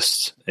is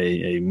just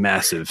a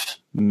massive,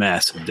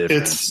 massive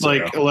difference.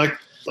 It's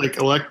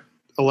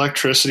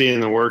electricity in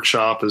the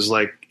workshop is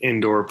like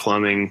indoor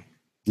plumbing.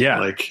 Yeah.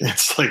 Like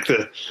it's like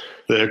the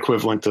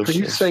equivalent of. Are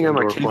you saying I'm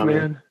a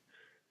caveman?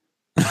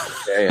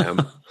 I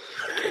am.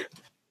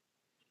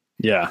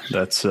 Yeah,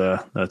 that's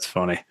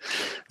funny.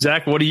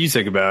 Zach, what do you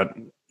think about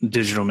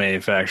digital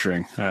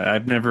manufacturing?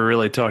 I've never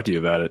really talked to you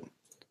about it.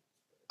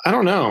 I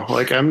don't know.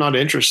 Like, I'm not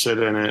interested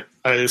in it.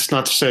 It's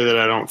not to say that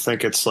I don't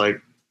think it's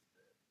like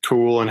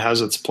cool and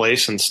has its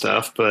place and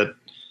stuff, but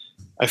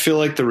I feel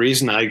like the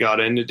reason I got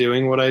into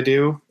doing what I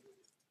do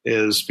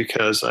is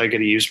because I get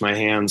to use my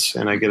hands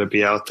and I get to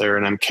be out there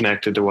and I'm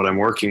connected to what I'm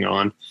working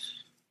on.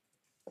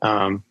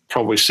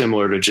 Probably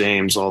similar to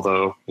James,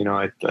 although, you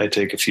know, I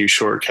take a few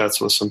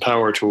shortcuts with some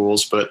power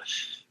tools, but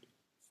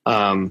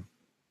I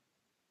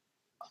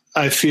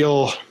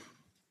feel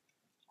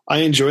I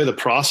enjoy the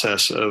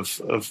process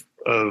of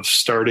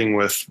starting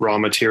with raw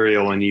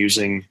material and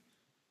using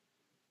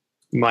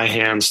my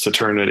hands to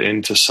turn it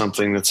into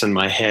something that's in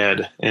my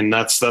head. And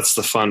that's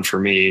the fun for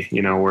me,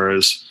 you know,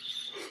 whereas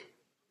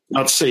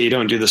not to say you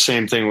don't do the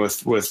same thing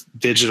with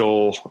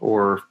digital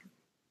or,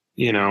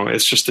 you know,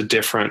 it's just a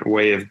different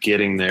way of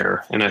getting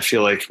there. And I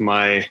feel like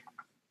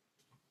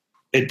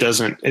it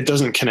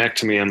doesn't connect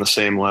to me on the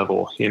same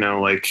level, you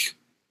know, like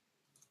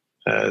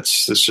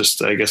it's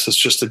just, I guess it's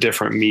just a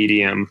different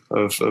medium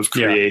of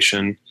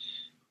creation. Yeah.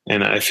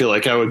 And I feel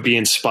like I would be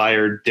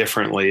inspired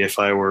differently if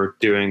I were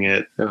doing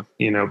it,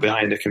 you know,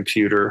 behind a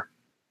computer.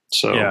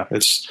 So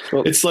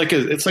it's like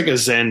a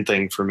Zen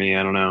thing for me.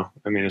 I don't know.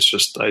 I mean, I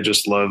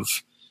just love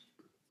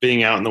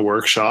being out in the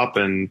workshop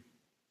and,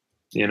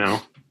 you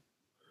know,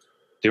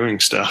 doing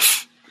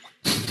stuff.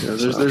 Yeah,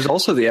 there's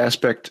also the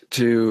aspect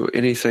to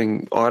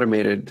anything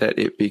automated that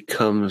it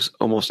becomes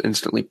almost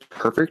instantly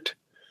perfect.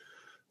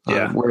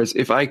 Yeah. Whereas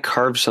if I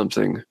carve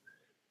something,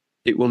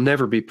 it will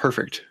never be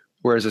perfect.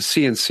 Whereas a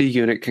CNC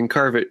unit can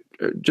carve it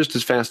just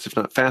as fast, if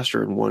not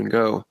faster, in one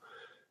go.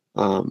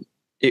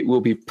 It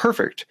will be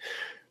perfect.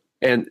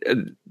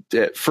 And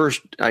at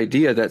first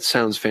idea, that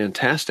sounds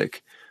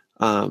fantastic.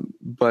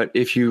 But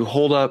if you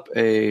hold up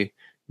a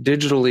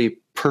digitally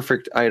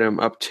perfect item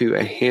up to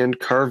a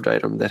hand-carved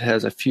item that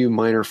has a few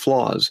minor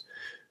flaws,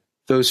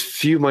 those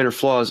few minor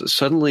flaws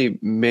suddenly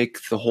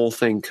make the whole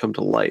thing come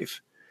to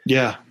life.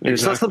 Yeah. And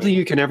it's not something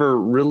you can ever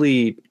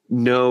really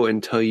know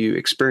until you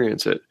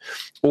experience it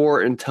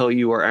or until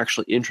you are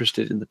actually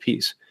interested in the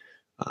piece.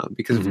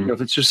 Because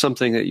if it's just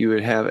something that you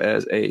would have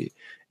as a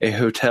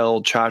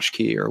hotel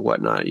tchotchke or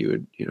whatnot,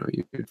 you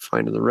could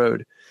find on the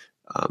road.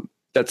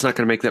 That's not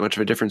going to make that much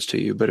of a difference to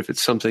you. But if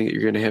it's something that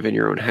you're going to have in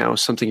your own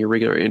house, something you're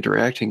regularly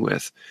interacting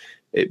with,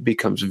 it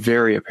becomes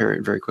very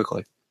apparent very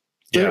quickly.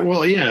 Yeah.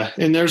 Well, yeah.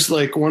 And there's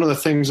like one of the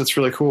things that's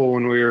really cool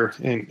when we were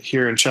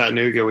here in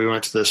Chattanooga, we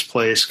went to this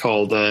place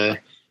called, I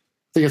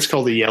think it's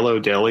called the Yellow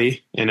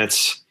Deli, and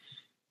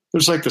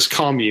there's like this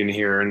commune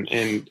here and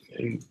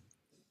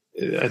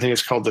I think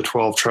it's called the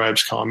 12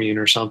 Tribes Commune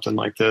or something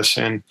like this.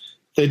 And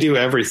they do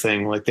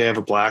everything. Like they have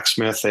a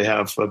blacksmith, they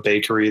have a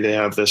bakery, they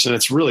have this, and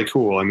it's really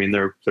cool. I mean,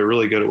 they're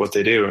really good at what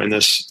they do. And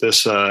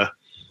this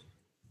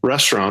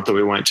restaurant that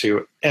we went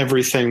to,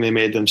 everything they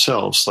made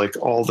themselves, like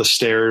all the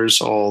stairs,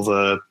 all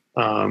the,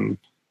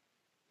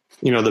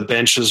 the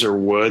benches are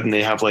wood and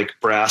they have like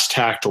brass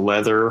tacked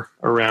leather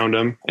around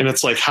them. And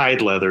it's like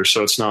hide leather.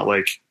 So it's not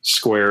like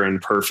square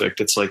and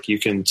perfect. It's like you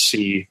can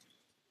see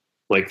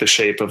like the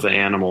shape of the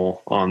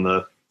animal on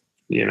the,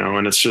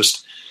 and it's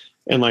just,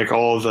 and like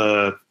all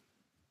the,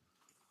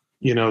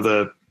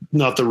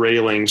 not the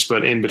railings,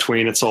 but in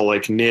between it's all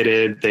like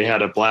knitted. They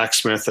had a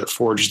blacksmith that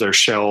forged their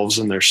shelves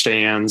and their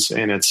stands,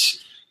 and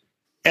it's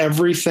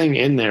everything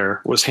in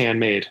there was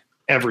handmade,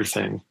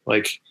 everything.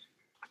 Like,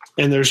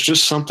 and there's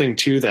just something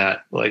to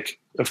that. Like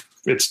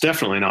it's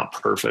definitely not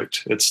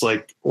perfect. It's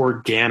like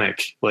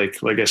organic.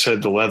 Like I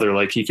said, the leather,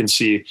 like you can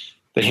see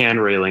the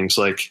hand railings,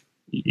 like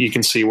you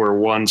can see where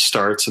one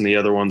starts and the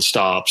other one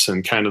stops,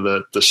 and kind of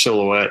the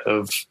silhouette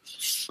of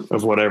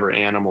whatever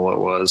animal it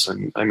was.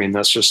 And I mean,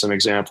 that's just an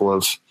example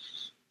of,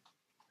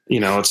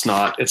 it's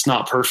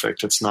not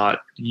perfect. It's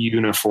not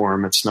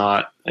uniform. It's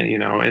not,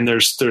 and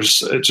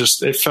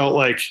it felt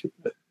like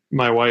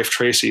my wife,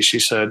 Tracy, she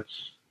said,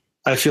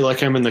 I feel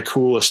like I'm in the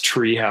coolest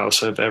tree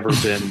house I've ever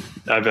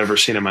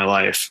seen in my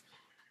life.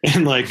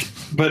 And like,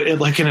 but it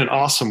like in an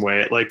awesome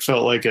way, it like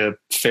felt like a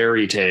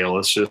fairy tale.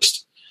 It's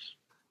just,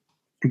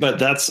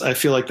 but I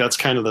feel like that's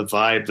kind of the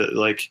vibe that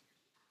like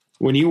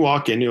when you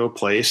walk into a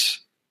place,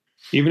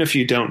 even if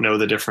you don't know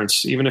the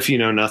difference, even if you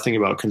know nothing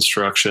about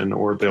construction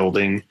or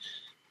building,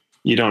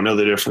 you don't know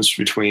the difference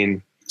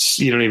between,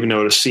 you don't even know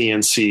what a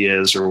CNC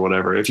is or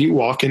whatever. If you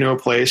walk into a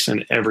place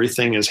and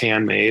everything is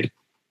handmade,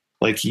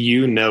 like,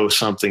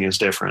 something is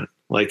different.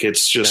 Like it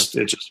just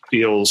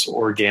feels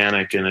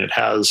organic, and it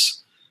has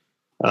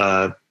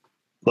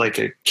like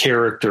a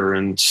character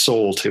and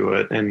soul to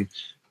it. And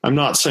I'm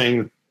not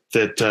saying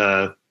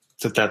that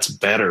that's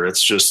better.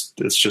 It's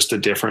just a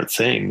different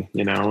thing,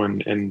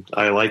 and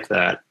I like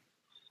that.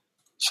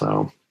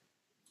 So,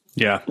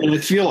 yeah. And I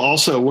feel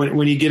also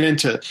when you get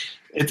into it,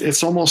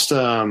 it's almost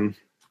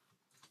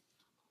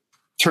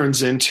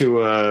turns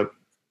into a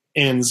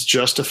ends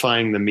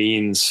justifying the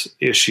means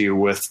issue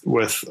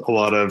with a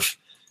lot of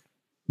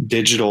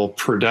digital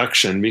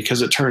production,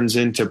 because it turns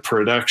into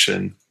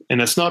production.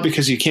 And it's not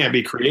because you can't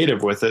be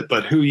creative with it,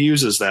 but who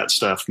uses that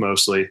stuff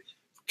mostly?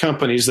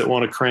 Companies that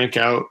want to crank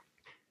out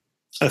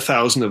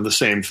 1,000 of the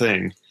same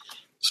thing.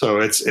 So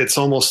it's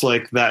almost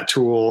like that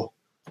tool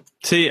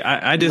See,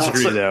 I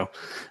disagree though.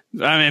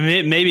 I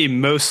mean, maybe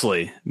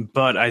mostly,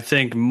 but I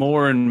think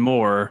more and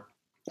more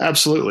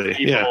absolutely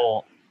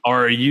people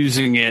are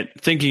using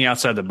it, thinking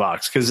outside the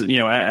box. Because,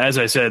 as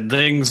I said,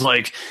 things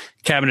like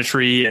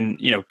cabinetry and,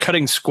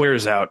 cutting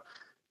squares out,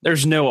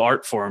 there's no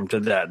art form to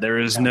that. There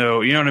is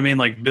no, you know what I mean?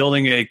 Like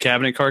building a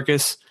cabinet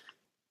carcass,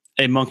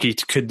 a monkey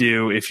could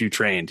do if you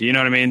trained, you know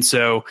what I mean?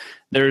 So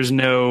there's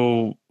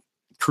no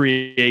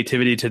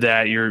creativity to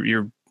that.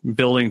 You're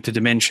building to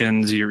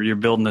dimensions. You're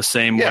building the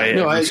same way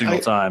every single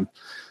time.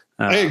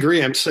 I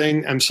agree. I'm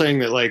saying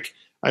that, like,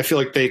 I feel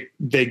like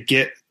they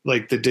get,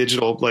 like, the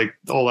digital, like,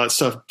 all that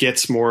stuff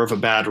gets more of a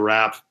bad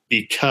rap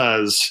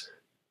because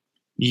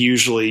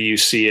usually you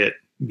see it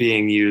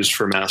being used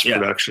for mass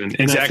production. And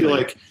exactly.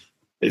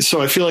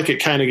 I feel like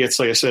it kind of gets,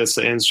 like I said, it's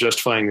the ends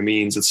justifying the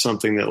means. It's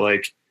something that,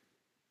 like,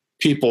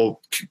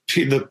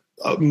 the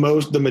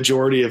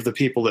majority of the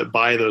people that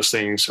buy those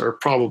things are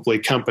probably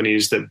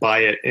companies that buy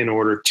it in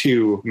order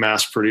to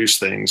mass produce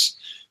things.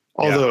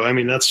 Although, I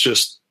mean, it's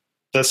just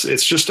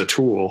a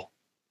tool,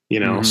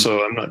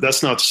 so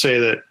that's not to say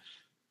that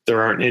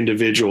there aren't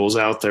individuals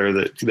out there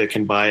that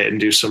can buy it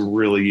and do some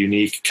really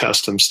unique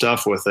custom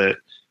stuff with it,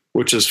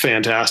 which is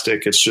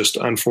fantastic. It's just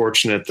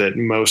unfortunate that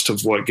most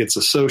of what gets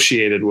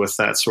associated with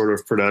that sort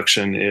of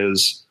production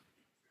is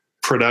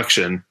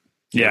production.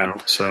 Yeah.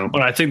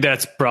 But I think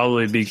that's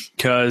probably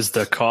because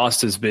the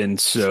cost has been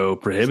so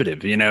prohibitive,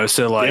 so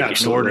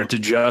in order to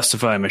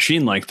justify a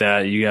machine like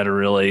that, you got to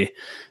really,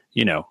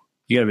 you got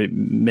to be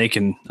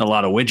making a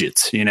lot of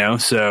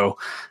widgets, so,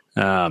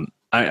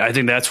 I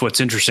think that's what's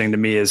interesting to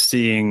me is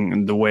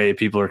seeing the way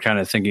people are kind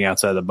of thinking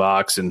outside the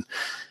box and,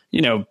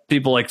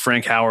 people like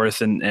Frank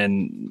Howarth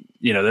and,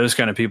 those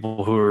kind of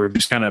people who are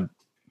just kind of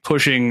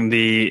pushing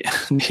the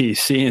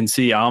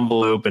CNC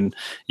envelope and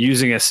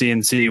using a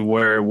CNC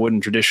where it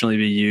wouldn't traditionally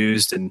be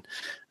used. And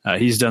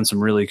he's done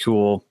some really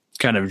cool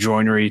kind of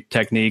joinery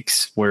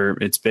techniques where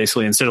it's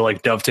basically, instead of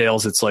like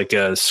dovetails, it's like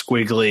a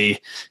squiggly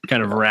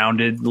kind of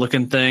rounded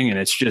looking thing. And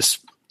it's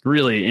just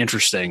really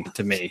interesting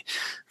to me.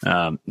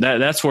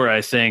 That's where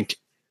I think,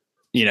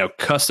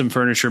 custom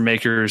furniture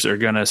makers are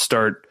going to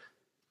start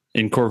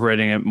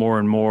incorporating it more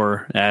and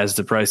more as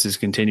the prices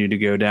continue to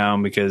go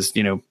down, because,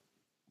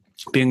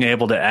 being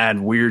able to add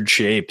weird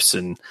shapes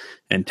and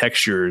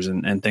textures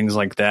and things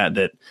like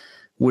that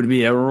would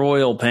be a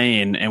royal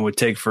pain and would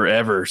take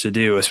forever to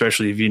do,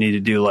 especially if you need to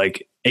do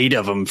like 8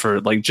 of them for,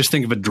 like, just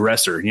think of a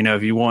dresser,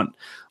 if you want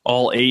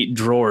all 8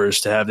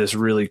 drawers to have this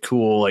really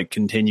cool, like,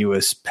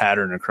 continuous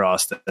pattern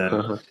across that,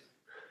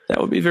 that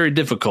would be very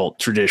difficult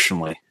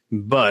traditionally.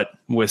 But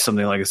with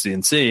something like a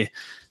CNC,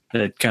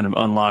 it kind of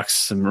unlocks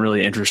some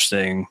really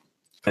interesting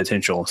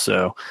potential.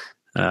 So,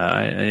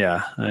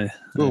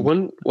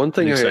 one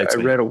thing I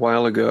read a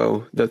while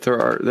ago, that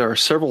there are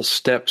several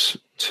steps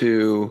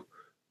to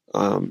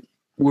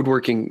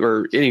woodworking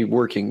or any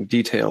working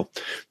detail.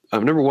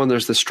 Number one,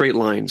 there's the straight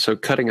line. So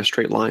cutting a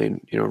straight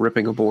line,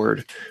 ripping a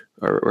board,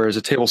 or as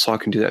a table saw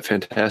can do that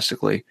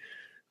fantastically.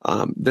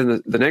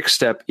 Then the next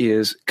step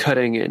is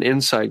cutting an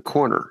inside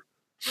corner.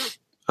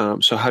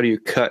 So how do you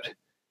cut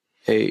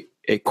a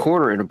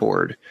corner in a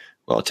board?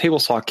 Well, a table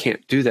saw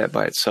can't do that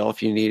by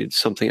itself. You need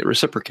something that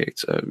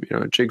reciprocates, a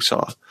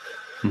jigsaw.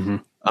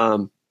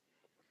 Mm-hmm.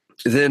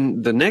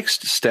 Then the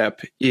next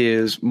step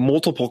is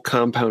multiple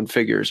compound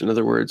figures. In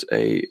other words,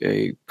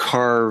 a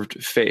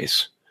carved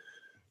face,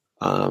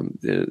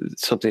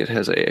 something that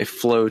has a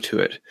flow to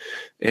it.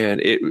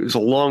 And it was a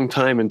long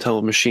time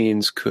until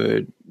machines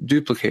could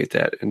duplicate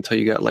that, until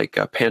you got like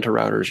Panta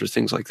routers or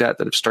things like that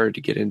have started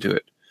to get into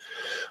it.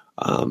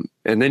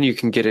 And then you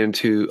can get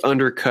into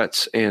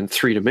undercuts and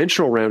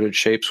 3-dimensional rounded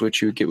shapes,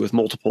 which you would get with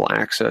multiple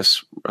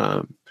access,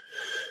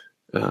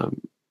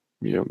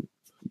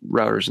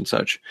 routers and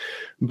such.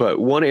 But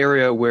one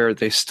area where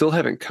they still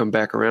haven't come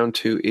back around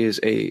to is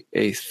a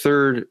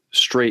third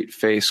straight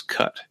face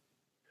cut,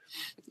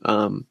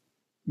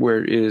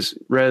 where it is,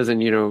 rather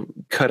than,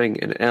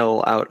 cutting an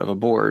L out of a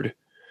board,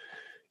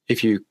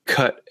 if you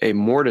cut a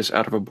mortise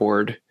out of a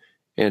board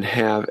and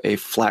have a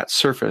flat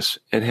surface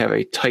and have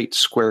a tight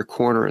square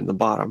corner in the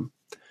bottom,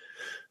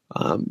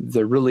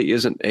 there really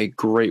isn't a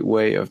great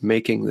way of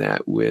making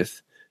that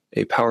with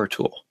a power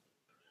tool.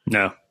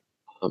 No.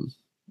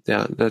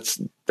 Yeah, that's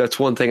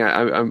one thing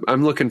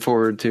I'm looking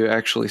forward to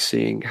actually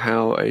seeing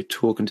how a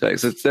tool can do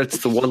that. That's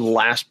the one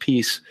last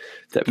piece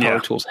that power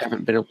tools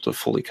haven't been able to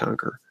fully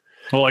conquer.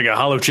 Well, like a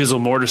hollow chisel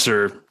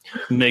mortiser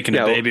making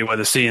a baby with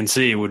a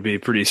CNC would be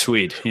pretty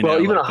sweet.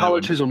 Even a hollow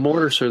chisel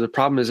mortiser, the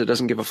problem is it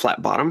doesn't give a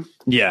flat bottom.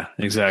 Yeah,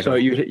 exactly. So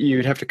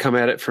you'd have to come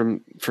at it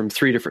from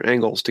 3 different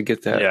angles to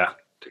get that.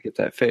 To get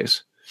that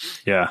face.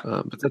 Yeah.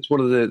 But that's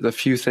one of the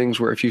few things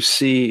where if you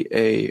see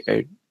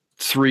a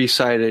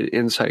 3-sided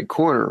inside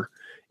corner,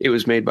 it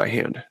was made by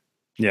hand.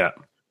 Yeah.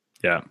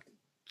 Yeah.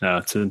 No,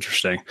 it's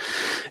interesting.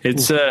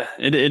 It's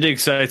it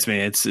excites me.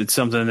 It's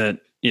something that,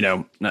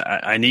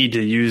 I need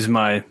to use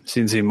my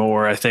CNC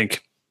more. I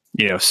think,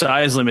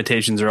 size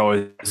limitations are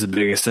always the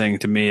biggest thing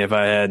to me. If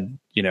I had,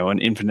 an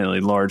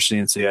infinitely large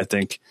CNC, I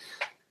think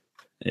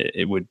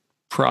it would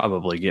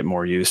probably get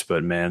more use,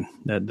 but man,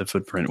 the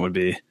footprint would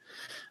be,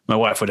 my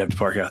wife would have to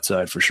park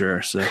outside for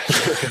sure. So,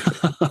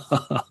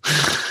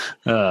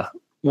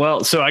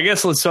 well, so I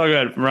guess let's talk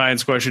about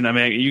Ryan's question. I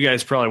mean, you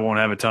guys probably won't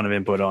have a ton of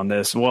input on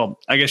this. Well,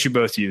 I guess you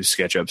both use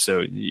SketchUp, so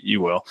you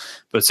will.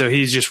 But so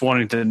he's just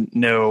wanting to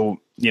know,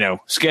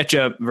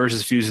 SketchUp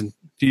versus Fusion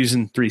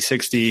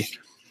 360.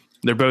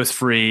 They're both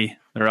free.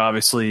 They're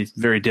obviously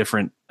very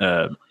different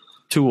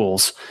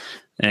tools,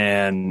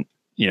 and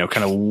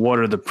kind of what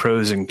are the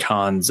pros and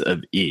cons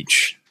of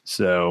each.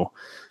 So,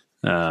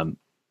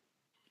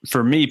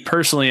 for me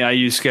personally, I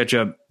use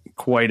SketchUp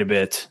quite a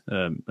bit,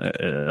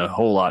 a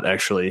whole lot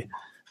actually.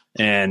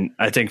 And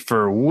I think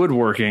for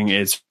woodworking,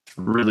 it's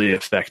really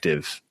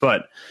effective.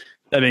 But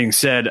that being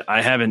said,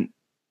 I haven't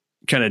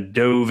kind of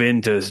dove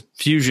into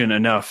Fusion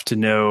enough to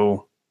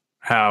know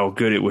how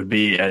good it would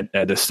be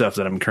at the stuff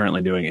that I'm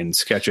currently doing in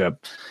SketchUp.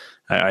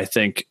 I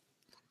think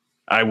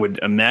I would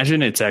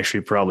imagine it's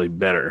actually probably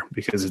better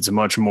because it's a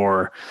much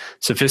more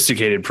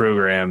sophisticated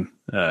program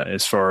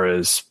as far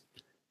as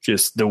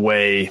just the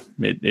way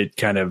it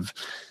kind of,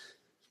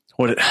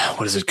 what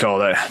is it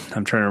called?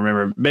 I'm trying to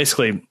remember.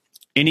 Basically,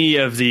 any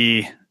of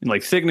the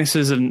like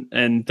thicknesses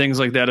and things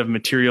like that of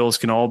materials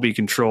can all be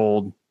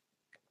controlled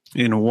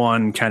in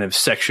one kind of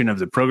section of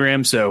the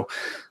program. So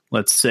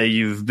let's say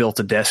you've built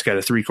a desk out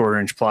of 3/4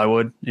 inch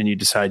plywood and you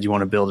decide you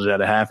want to build it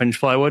out of 1/2 inch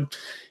plywood.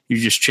 You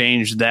just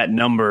change that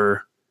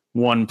number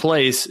one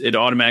place. It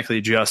automatically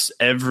adjusts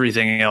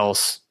everything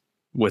else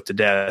with the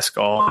desk,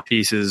 all the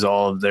pieces,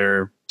 all of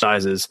their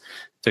sizes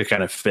to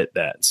kind of fit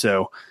that.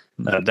 So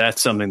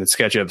that's something that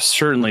SketchUp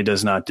certainly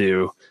does not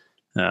do.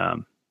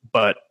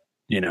 But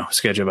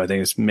SketchUp, I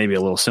think, is maybe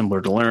a little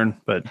simpler to learn,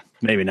 but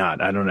maybe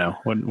not. I don't know.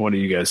 What do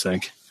you guys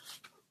think?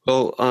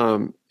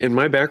 Well, in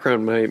my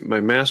background, my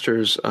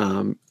master's,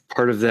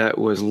 part of that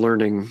was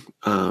learning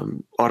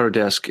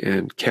Autodesk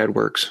and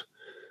CADWorks.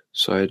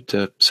 So I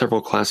had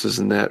several classes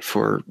in that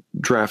for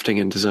drafting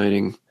and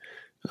designing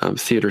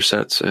theater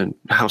sets and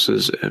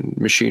houses and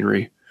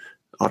machinery,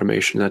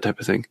 automation, that type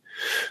of thing.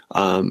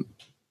 And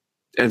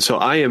so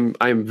I am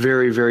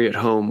very, very at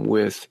home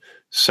with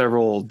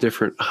several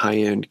different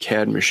high-end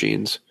CAD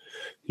machines,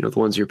 the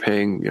ones you're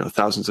paying,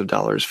 thousands of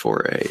dollars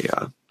for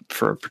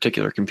a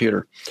particular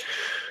computer.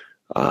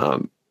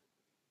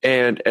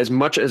 And as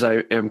much as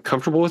I am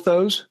comfortable with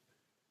those,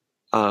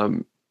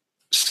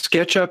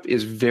 SketchUp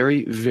is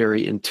very,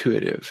 very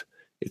intuitive.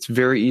 It's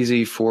very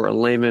easy for a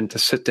layman to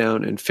sit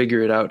down and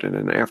figure it out in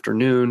an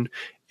afternoon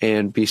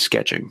and be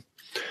sketching.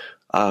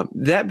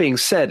 That being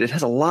said, it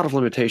has a lot of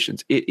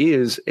limitations. It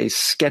is a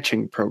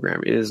sketching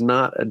program. It is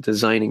not a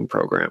designing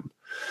program.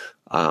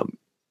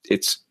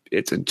 It's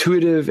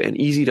intuitive and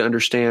easy to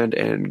understand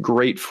and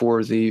great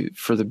for the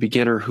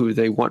beginner who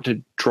they want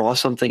to draw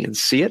something and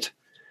see it,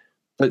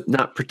 but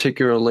not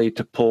particularly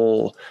to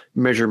pull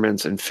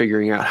measurements and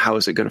figuring out how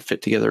is it going to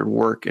fit together and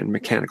work and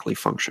mechanically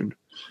function.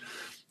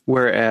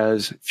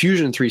 Whereas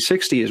Fusion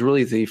 360 is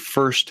really the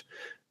first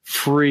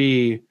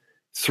free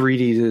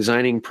 3D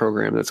designing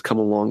program that's come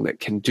along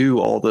that can do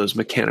all those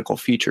mechanical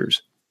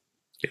features.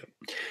 Yeah.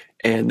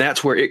 And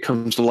that's where it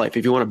comes to life.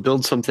 If you want to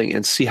build something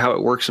and see how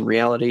it works in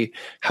reality,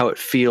 how it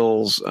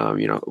feels,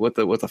 what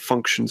the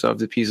functions of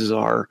the pieces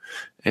are,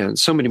 and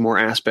so many more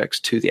aspects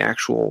to the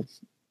actual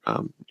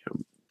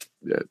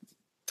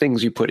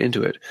things you put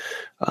into it.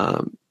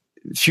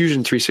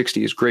 Fusion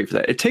 360 is great for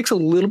that. It takes a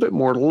little bit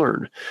more to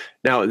learn.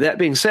 Now, that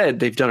being said,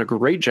 they've done a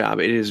great job.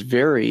 It is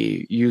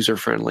very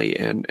user-friendly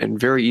and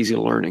very easy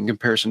to learn in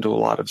comparison to a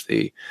lot of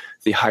the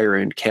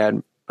higher-end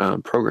CAD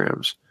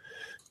programs.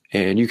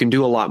 And you can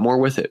do a lot more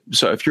with it.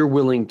 So if you're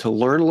willing to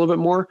learn a little bit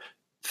more,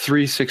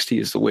 360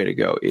 is the way to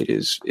go. It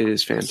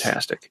is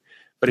fantastic.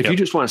 But if you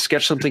just want to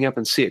sketch something up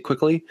and see it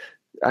quickly,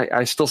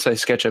 I still say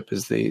SketchUp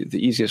is the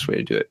easiest way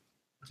to do it.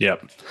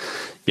 Yep.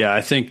 Yeah,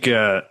 I think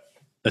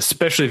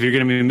especially if you're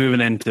going to be moving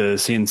into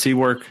CNC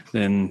work,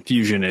 then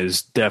Fusion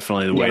is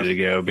definitely the way to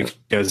go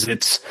because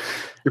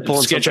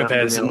SketchUp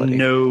has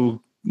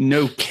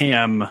no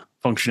CAM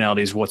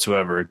functionalities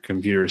whatsoever,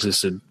 computer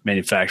assisted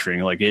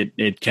manufacturing. Like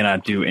it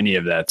cannot do any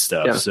of that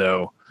stuff. Yeah.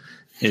 So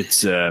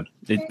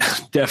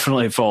it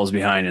definitely falls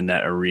behind in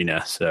that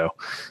arena. So,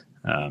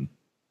 so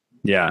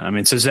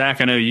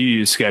Zach, I know you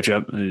use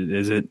SketchUp.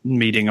 Is it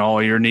meeting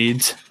all your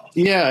needs?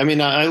 Yeah. I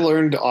mean, I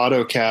learned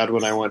AutoCAD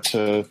when I went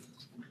to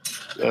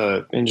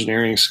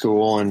engineering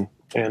school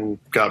and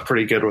got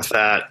pretty good with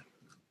that.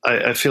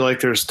 I feel like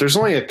there's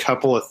only a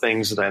couple of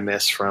things that I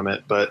miss from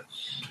it, but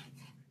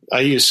I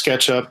use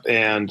SketchUp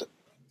and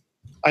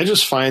I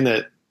just find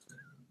that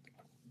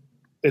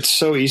it's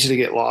so easy to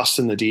get lost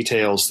in the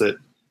details that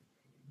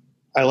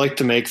I like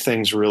to make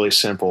things really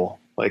simple.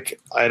 Like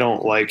I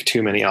don't like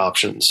too many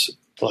options.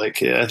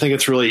 Like I think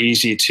it's really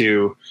easy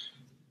to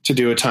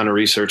do a ton of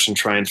research and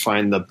try and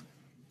find the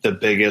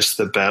biggest,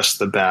 the best,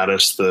 the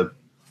baddest, the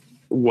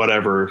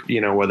whatever,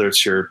 whether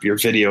it's your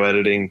video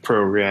editing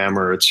program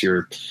or it's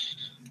your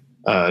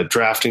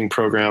drafting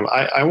program.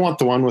 I want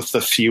the one with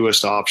the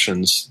fewest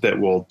options that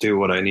will do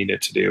what I need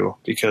it to do,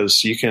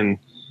 because you can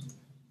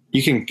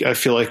I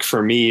feel like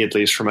for me, at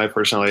least for my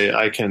personality,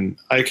 I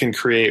can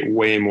create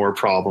way more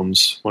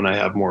problems when I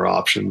have more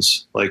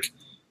options. Like,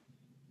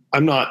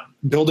 I'm not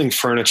building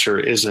furniture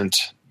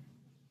isn't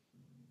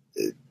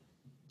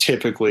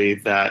typically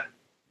that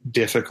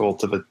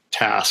difficult of a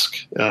task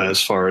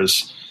as far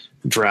as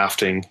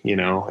drafting.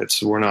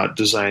 We're not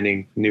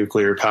designing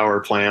nuclear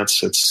power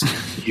plants. It's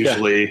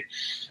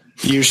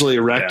usually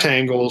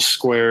rectangles,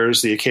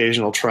 squares, the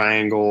occasional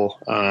triangle.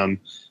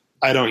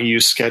 I don't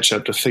use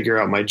SketchUp to figure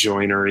out my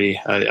joinery.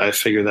 I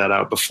figure that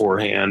out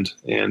beforehand.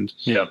 And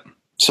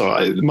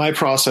so my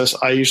process,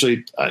 I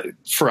usually,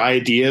 for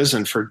ideas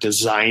and for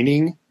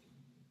designing,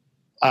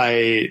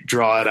 I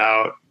draw it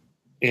out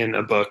in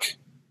a book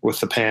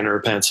with a pen or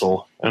a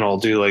pencil, and I'll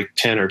do like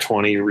 10 or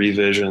 20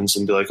 revisions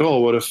and be like, oh,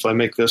 what if I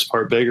make this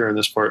part bigger and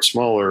this part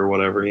smaller or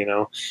whatever,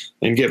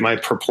 and get my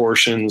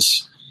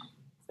proportions.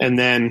 And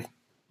then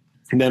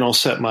I'll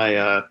set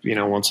my,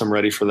 once I'm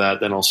ready for that,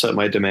 then I'll set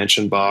my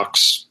dimension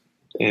box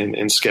in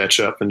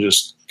SketchUp and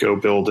just go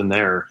build in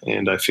there.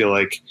 And I feel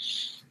like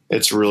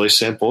it's really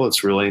simple.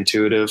 It's really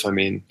intuitive. I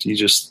mean,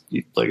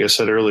 like I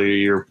said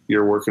earlier,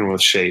 you're working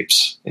with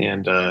shapes,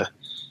 and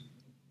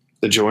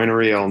the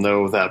joinery, I'll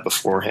know that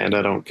beforehand.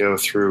 I don't go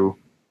through,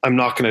 I'm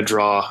not going to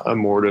draw a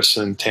mortise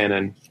and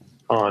tenon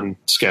on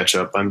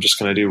SketchUp. I'm just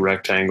going to do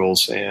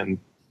rectangles and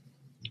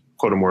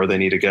put them where they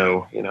need to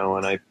go,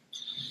 and I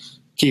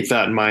keep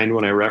that in mind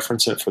when I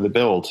reference it for the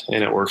build,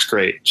 and it works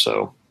great.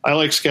 So I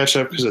like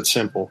SketchUp because it's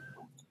simple.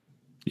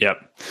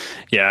 Yep.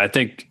 Yeah. I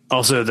think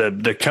also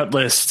the cut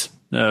list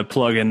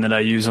plugin that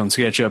I use on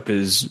SketchUp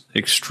is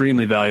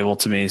extremely valuable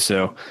to me.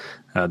 So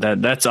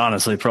that's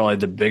honestly probably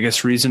the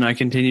biggest reason I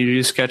continue to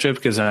use SketchUp,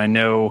 because I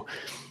know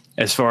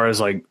as far as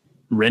like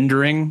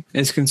rendering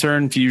is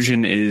concerned,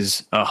 Fusion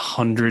is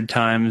 100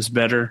 times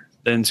better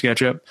than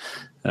SketchUp.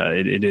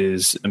 It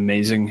is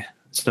amazing.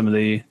 Some of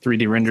the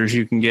 3D renders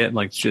you can get,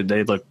 like,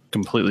 they look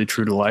completely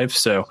true to life.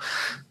 So,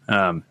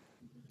 I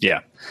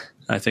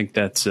think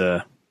that's,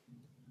 it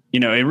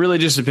really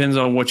just depends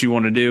on what you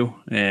want to do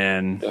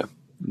and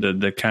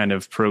the kind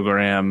of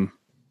program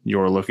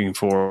you're looking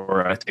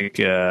for. I think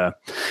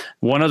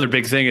one other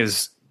big thing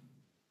is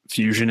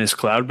Fusion is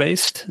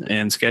cloud-based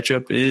and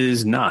SketchUp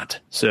is not.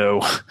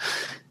 So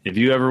if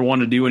you ever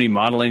want to do any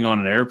modeling on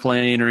an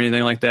airplane or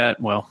anything like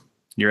that, well,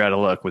 you're out of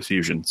luck with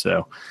Fusion.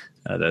 So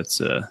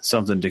that's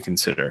something to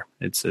consider.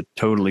 It's a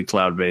totally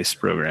cloud-based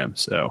program,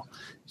 so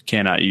you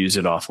cannot use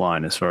it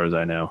offline as far as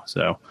I know.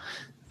 So,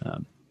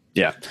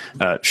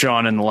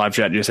 Sean in the live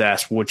chat just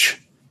asked, which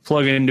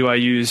plugin do I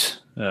use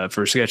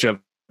for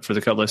SketchUp for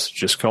the cut list?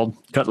 Just called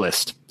Cut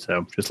List.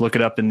 So just look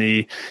it up in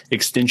the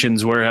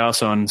extensions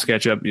warehouse on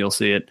SketchUp. You'll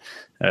see it.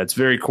 It's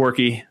very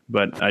quirky,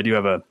 but I do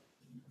have a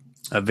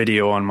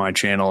video on my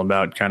channel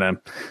about kind of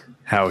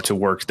how to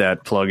work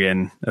that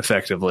plugin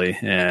effectively,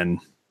 and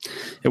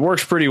it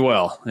works pretty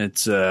well.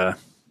 It's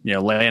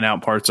laying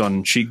out parts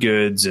on sheet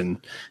goods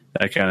and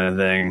that kind of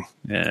thing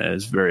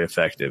is very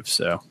effective.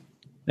 So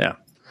yeah.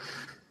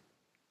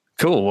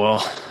 Cool.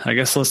 Well, I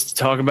guess let's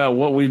talk about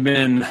what we've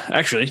been.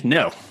 Actually,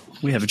 no,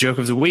 we have a joke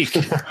of the week.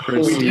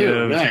 We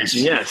do. Nice.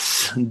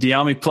 Yes.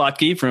 Diami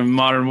Plotke from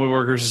Modern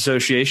Woodworkers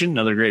Association,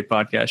 another great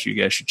podcast you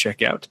guys should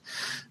check out.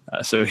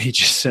 So he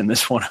just sent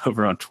this one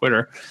over on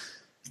Twitter.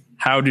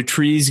 How do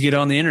trees get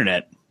on the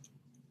internet?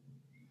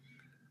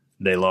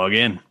 They log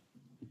in.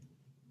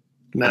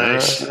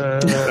 Nice.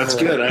 That's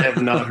good. I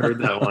have not heard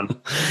that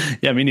one.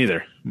 Yeah, me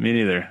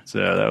neither. So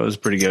that was a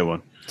pretty good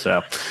one.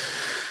 So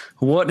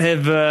what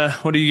have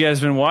you guys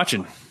been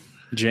watching?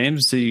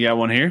 James, so you got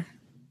one here?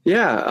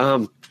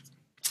 Yeah.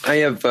 I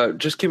have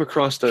just came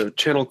across a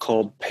channel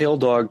called Pale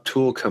Dog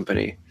Tool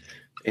Company.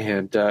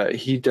 And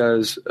he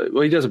does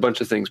a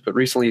bunch of things, but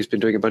recently he's been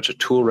doing a bunch of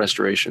tool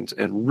restorations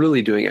and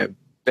really doing a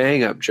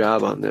bang up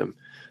job on them.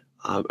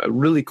 A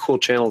really cool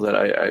channel that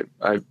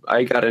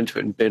I got into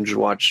it and binge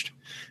watched.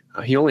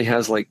 He only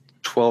has like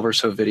 12 or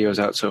so videos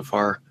out so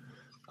far,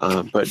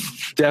 but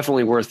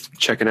definitely worth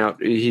checking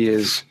out. He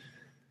is,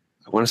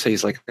 I want to say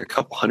he's like a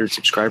couple hundred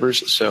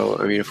subscribers. So,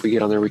 I mean, if we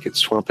get on there, we could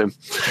swamp him.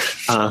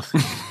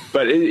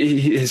 But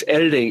his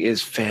editing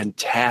is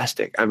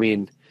fantastic. I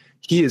mean,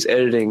 he is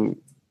editing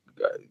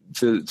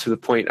to the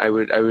point I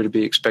would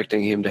be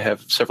expecting him to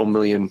have several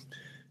million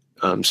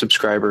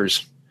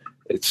subscribers.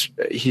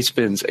 He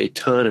spends a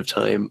ton of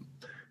time,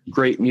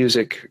 great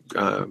music,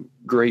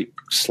 great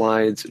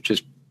slides,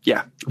 just,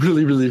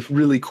 really, really,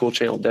 really cool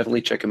channel.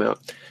 Definitely check him out.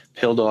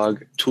 Pale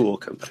Dog Tool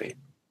Company.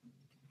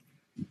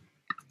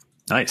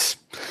 Nice.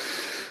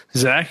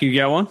 Zach, you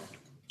got one?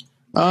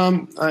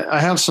 I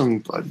have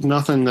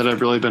nothing that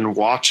I've really been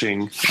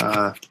watching,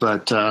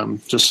 but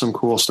just some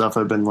cool stuff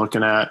I've been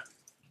looking at.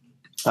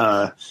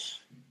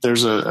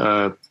 There's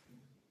I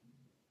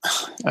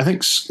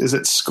think, is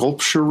it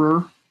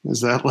sculpturer?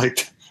 Is that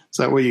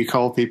what you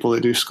call people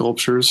that do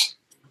sculptures?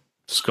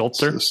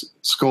 Sculptor?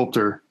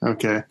 Sculptor.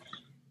 Okay.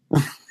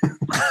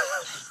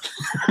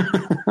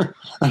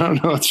 I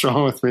don't know what's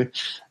wrong with me.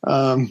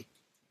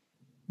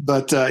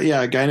 But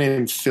a guy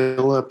named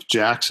Philip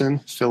Jackson,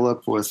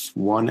 Philip with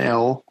one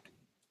L,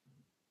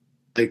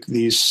 like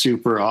these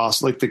super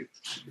awesome, like the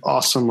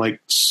awesome, like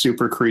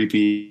super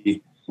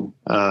creepy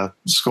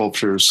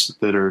sculptures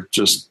that are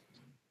just,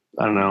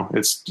 I don't know.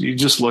 It's, you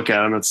just look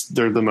at them.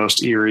 They're the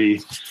most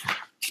eerie.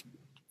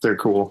 They're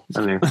cool.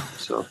 I mean,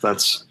 so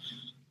that's,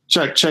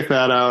 check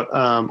that out.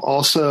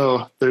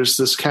 Also there's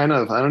this kind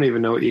of, I don't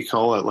even know what you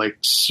call it, like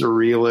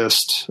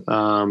surrealist,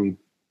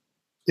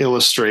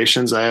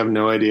 illustrations. I have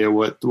no idea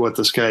what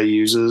this guy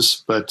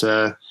uses, but,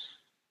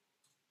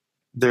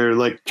 they're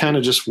like kind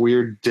of just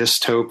weird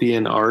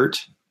dystopian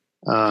art.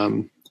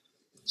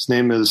 His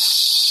name is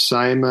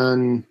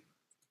Simon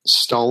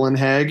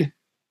Stollenhag.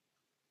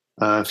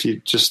 If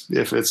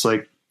it's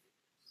like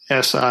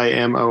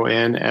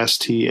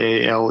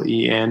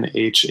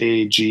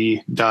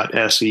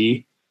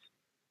SIMONSTALENHAG.SE.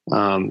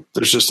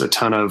 There's just a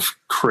ton of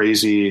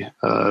crazy,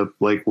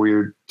 like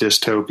weird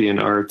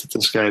dystopian art that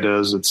this guy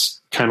does.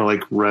 It's kind of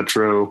like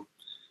retro,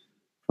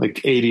 like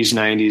 80s,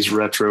 90s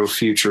retro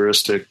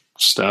futuristic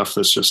stuff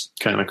that's just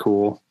kind of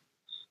cool.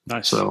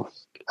 Nice. So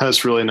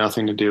has really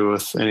nothing to do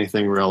with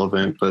anything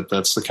relevant, but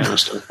that's the kind of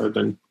stuff I've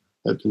been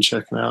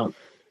checking out.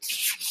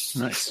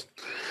 Nice.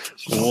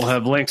 We'll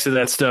have links to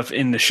that stuff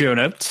in the show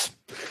notes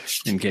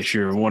in case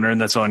you're wondering.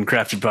 That's on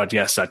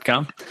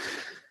craftedpodcast.com.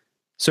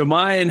 So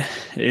mine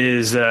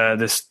is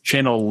this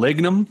channel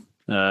Lignum.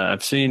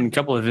 I've seen a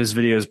couple of his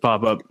videos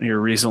pop up here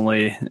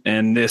recently,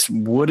 and this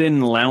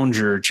wooden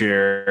lounger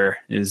chair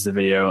is the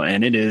video,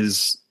 and it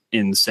is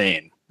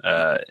insane.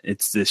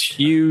 It's this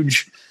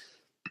huge,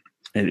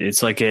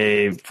 it's like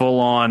a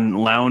full-on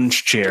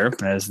lounge chair,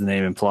 as the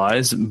name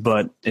implies,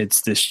 but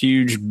it's this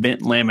huge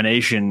bent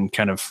lamination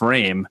kind of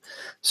frame.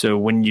 So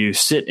when you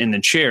sit in the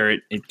chair,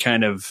 it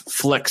kind of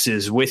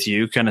flexes with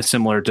you, kind of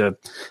similar to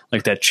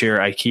like that chair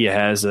IKEA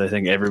has that I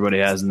think everybody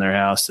has in their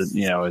house that,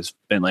 you know, is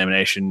bent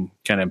lamination,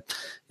 kind of,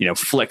 you know,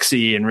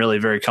 flexy and really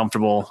very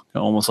comfortable,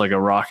 almost like a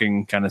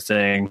rocking kind of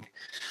thing.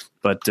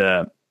 But,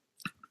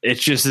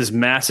 it's just this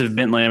massive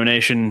bent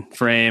lamination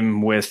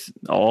frame with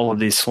all of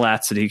these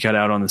slats that he cut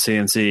out on the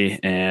CNC,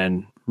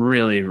 and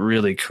really,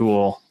 really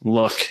cool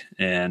look.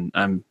 And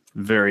I'm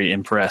very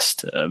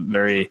impressed. A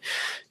very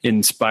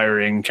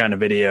inspiring kind of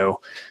video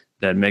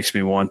that makes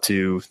me want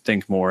to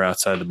think more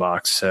outside the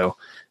box. So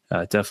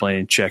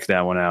definitely check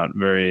that one out.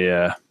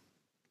 Very,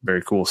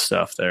 very cool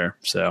stuff there.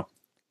 So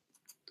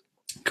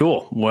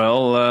cool.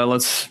 Well,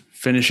 let's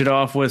finish it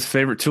off with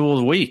favorite tool of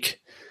the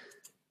week.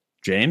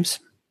 James?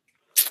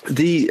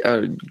 The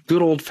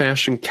good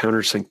old-fashioned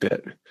countersink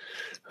bit.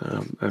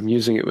 I'm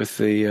using it with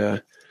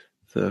the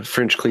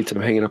French cleats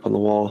I'm hanging up on the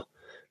wall,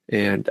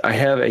 and I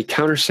have a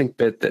countersink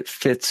bit that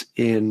fits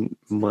in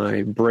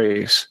my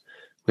brace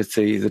with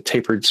the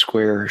tapered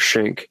square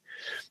shank.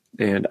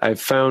 And I've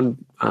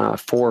found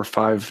 4 or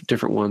 5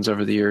 different ones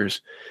over the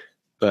years,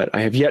 but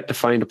I have yet to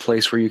find a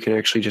place where you can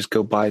actually just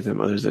go buy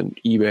them other than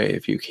eBay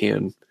if you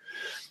can.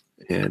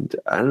 And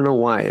I don't know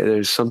why.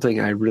 There's something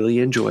I really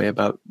enjoy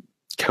about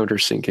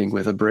countersinking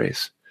with a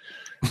brace.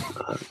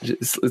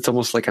 It's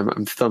almost like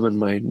I'm thumbing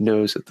my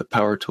nose at the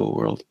power tool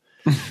world.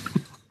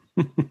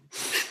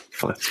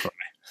 Fun.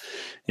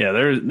 Yeah,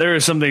 there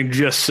is something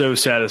just so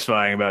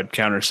satisfying about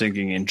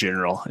countersinking in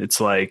general.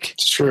 It's like,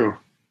 It's true.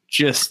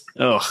 just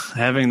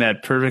having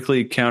that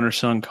perfectly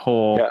countersunk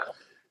hole. Yeah.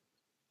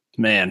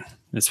 Man,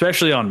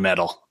 especially on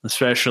metal,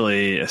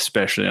 especially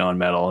on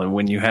metal, and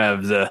when you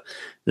have the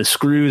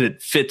screw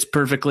that fits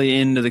perfectly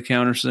into the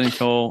countersunk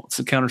hole, it's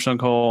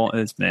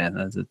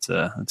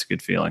a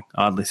good feeling.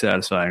 Oddly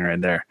satisfying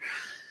right there.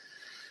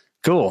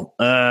 Cool.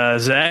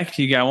 Zach,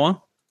 you got one?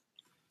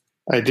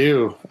 I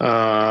do.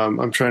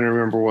 I'm trying to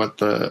remember what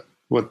the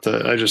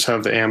I just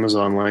have the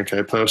Amazon link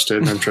I posted,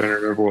 and I'm trying to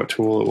remember what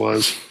tool it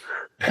was.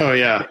 Oh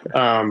yeah.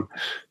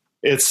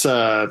 It's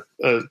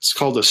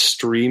called a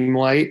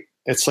Streamlight.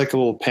 It's like a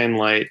little pen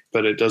light,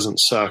 but it doesn't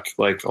suck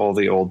like all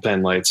the old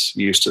pen lights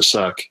used to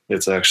suck.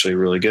 It's actually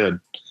really good.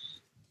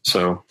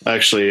 So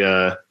actually,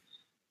 I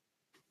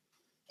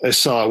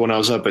saw it when I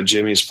was up at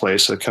Jimmy's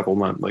place a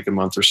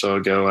month or so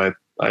ago.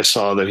 I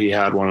saw that he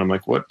had one. I'm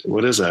like,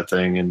 what is that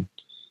thing?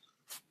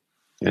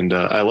 And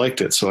I liked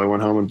it. So I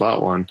went home and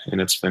bought one,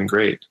 and it's been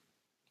great.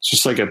 It's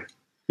just like it's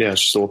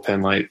just a little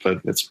pen light,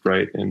 but it's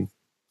bright and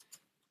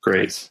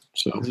great.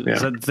 So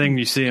Is that the thing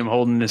you see him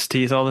holding his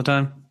teeth all the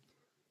time?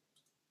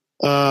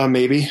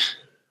 Maybe.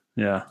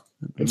 Yeah.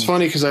 It's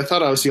funny because I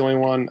thought I was the only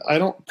one. I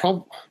don't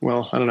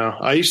know.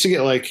 I used to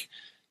get like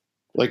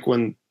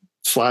when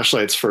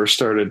flashlights first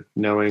started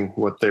knowing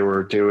what they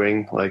were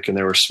doing, like, and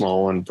they were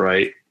small and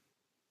bright.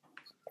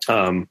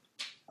 I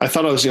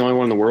thought I was the only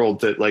one in the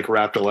world that like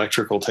wrapped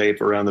electrical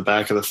tape around the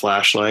back of the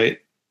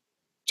flashlight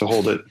to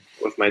hold it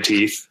with my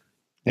teeth.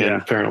 And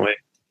apparently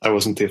I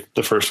wasn't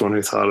the first one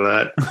who thought of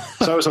that.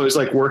 So I was always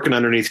like working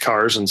underneath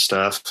cars and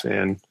stuff,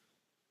 and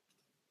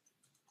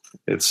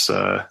it's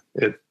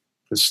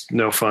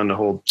no fun to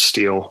hold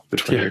steel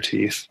between your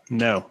teeth.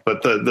 No,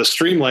 but the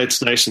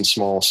Streamlight's nice and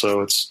small, so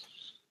it's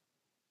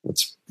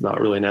not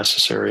really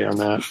necessary on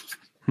that.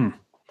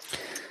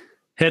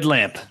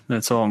 Headlamp.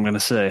 That's all I'm going to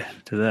say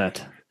to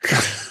that.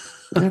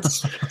 I'm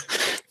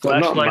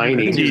not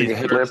mining. Using a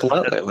headlamp a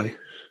lot lately.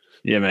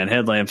 Yeah, man,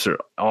 headlamps are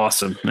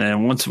awesome,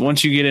 man.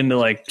 Once you get into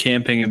like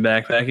camping and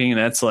backpacking,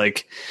 that's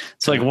like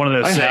it's like one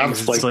of those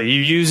things. It's like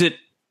you use it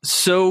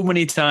so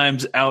many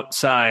times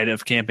outside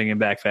of camping and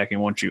backpacking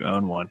once you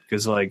own one,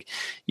 because like,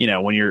 you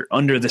know, when you're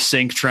under the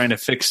sink trying to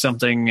fix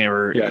something,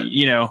 or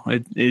you know,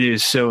 it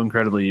is so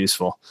incredibly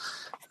useful.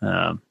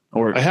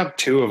 Or I have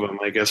 2 of them.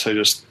 I guess I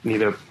just need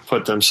to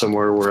put them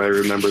somewhere where I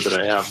remember that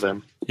I have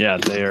them. Yeah,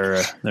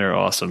 they're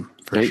awesome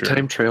for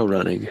nighttime trail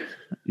running.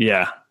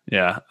 Yeah.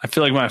 Yeah. I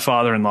feel like my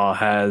father-in-law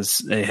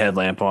has a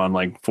headlamp on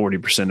like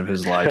 40% of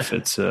his life.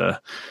 It's a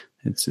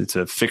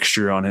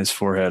fixture on his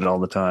forehead all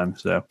the time.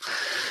 So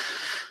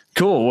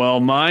cool.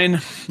 Well,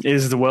 mine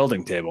is the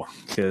welding table,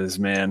 because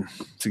man,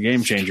 it's a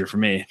game changer for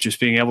me. Just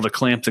being able to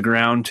clamp the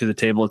ground to the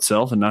table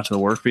itself and not to the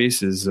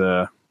workpiece is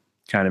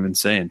kind of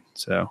insane.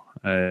 So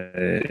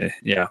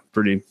yeah,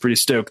 pretty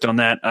stoked on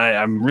that.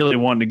 I'm really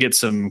wanting to get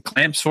some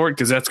clamps for it,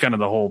 because that's kind of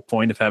the whole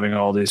point of having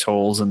all these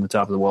holes in the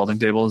top of the welding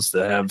table, is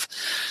to have,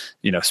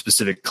 you know,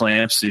 specific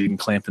clamps so you can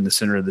clamp in the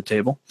center of the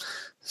table.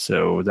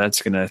 So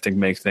that's going to, I think,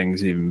 make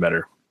things even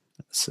better.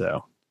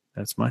 So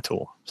that's my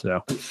tool.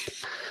 So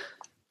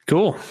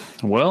cool.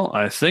 Well,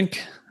 I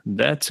think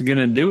that's going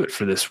to do it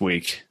for this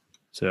week.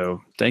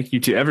 So thank you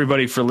to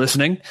everybody for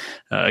listening.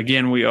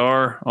 Again, we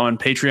are on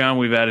Patreon.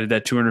 We've added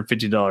that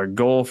 $250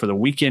 goal for the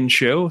weekend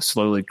show,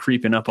 slowly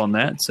creeping up on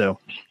that. So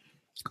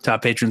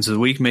top patrons of the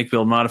week: Make,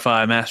 Build,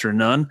 Modify, Master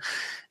None,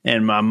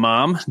 and my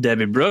mom,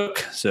 Debbie Brooke.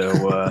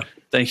 So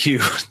thank you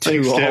to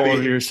Thanks, all Debbie.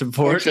 of your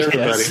support. Thanks,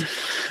 everybody.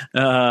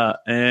 Yes.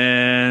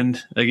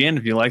 And again,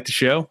 if you like the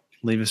show,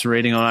 leave us a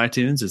rating on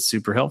iTunes. It's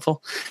super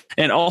helpful.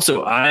 And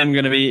also, I'm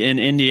going to be in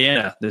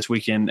Indiana this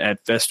weekend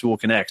at Festool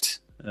Connect.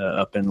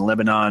 Up in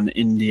Lebanon,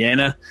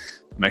 Indiana.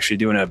 I'm actually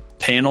doing a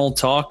panel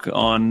talk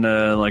on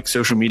like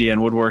social media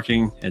and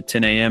woodworking at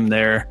 10 a.m.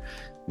 there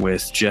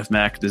with Jeff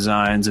Mack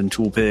Designs and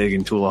Toolpig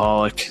and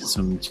Toolaholic,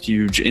 some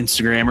huge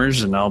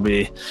Instagrammers, and I'll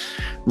be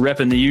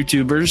repping the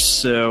YouTubers.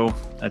 So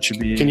that should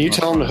be. Can you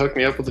tell him to hook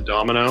me up with a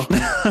domino?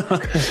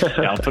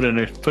 Yeah, I'll put in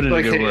a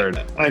good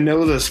word. I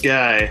know this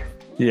guy.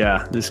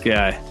 Yeah, this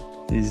guy.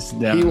 He's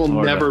down He in will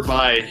Florida. never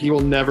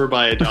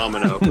buy a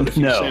domino. But if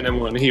you No. send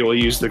him one, he will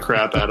use the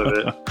crap out of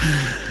it.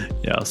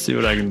 Yeah, I'll see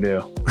what I can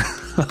do.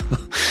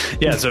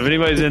 Yeah, so if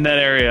anybody's in that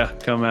area,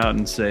 come out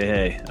and say,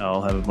 hey,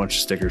 I'll have a bunch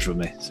of stickers with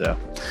me. So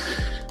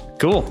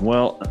cool.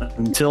 Well,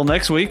 until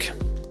next week,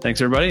 thanks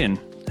everybody, and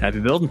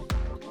happy building.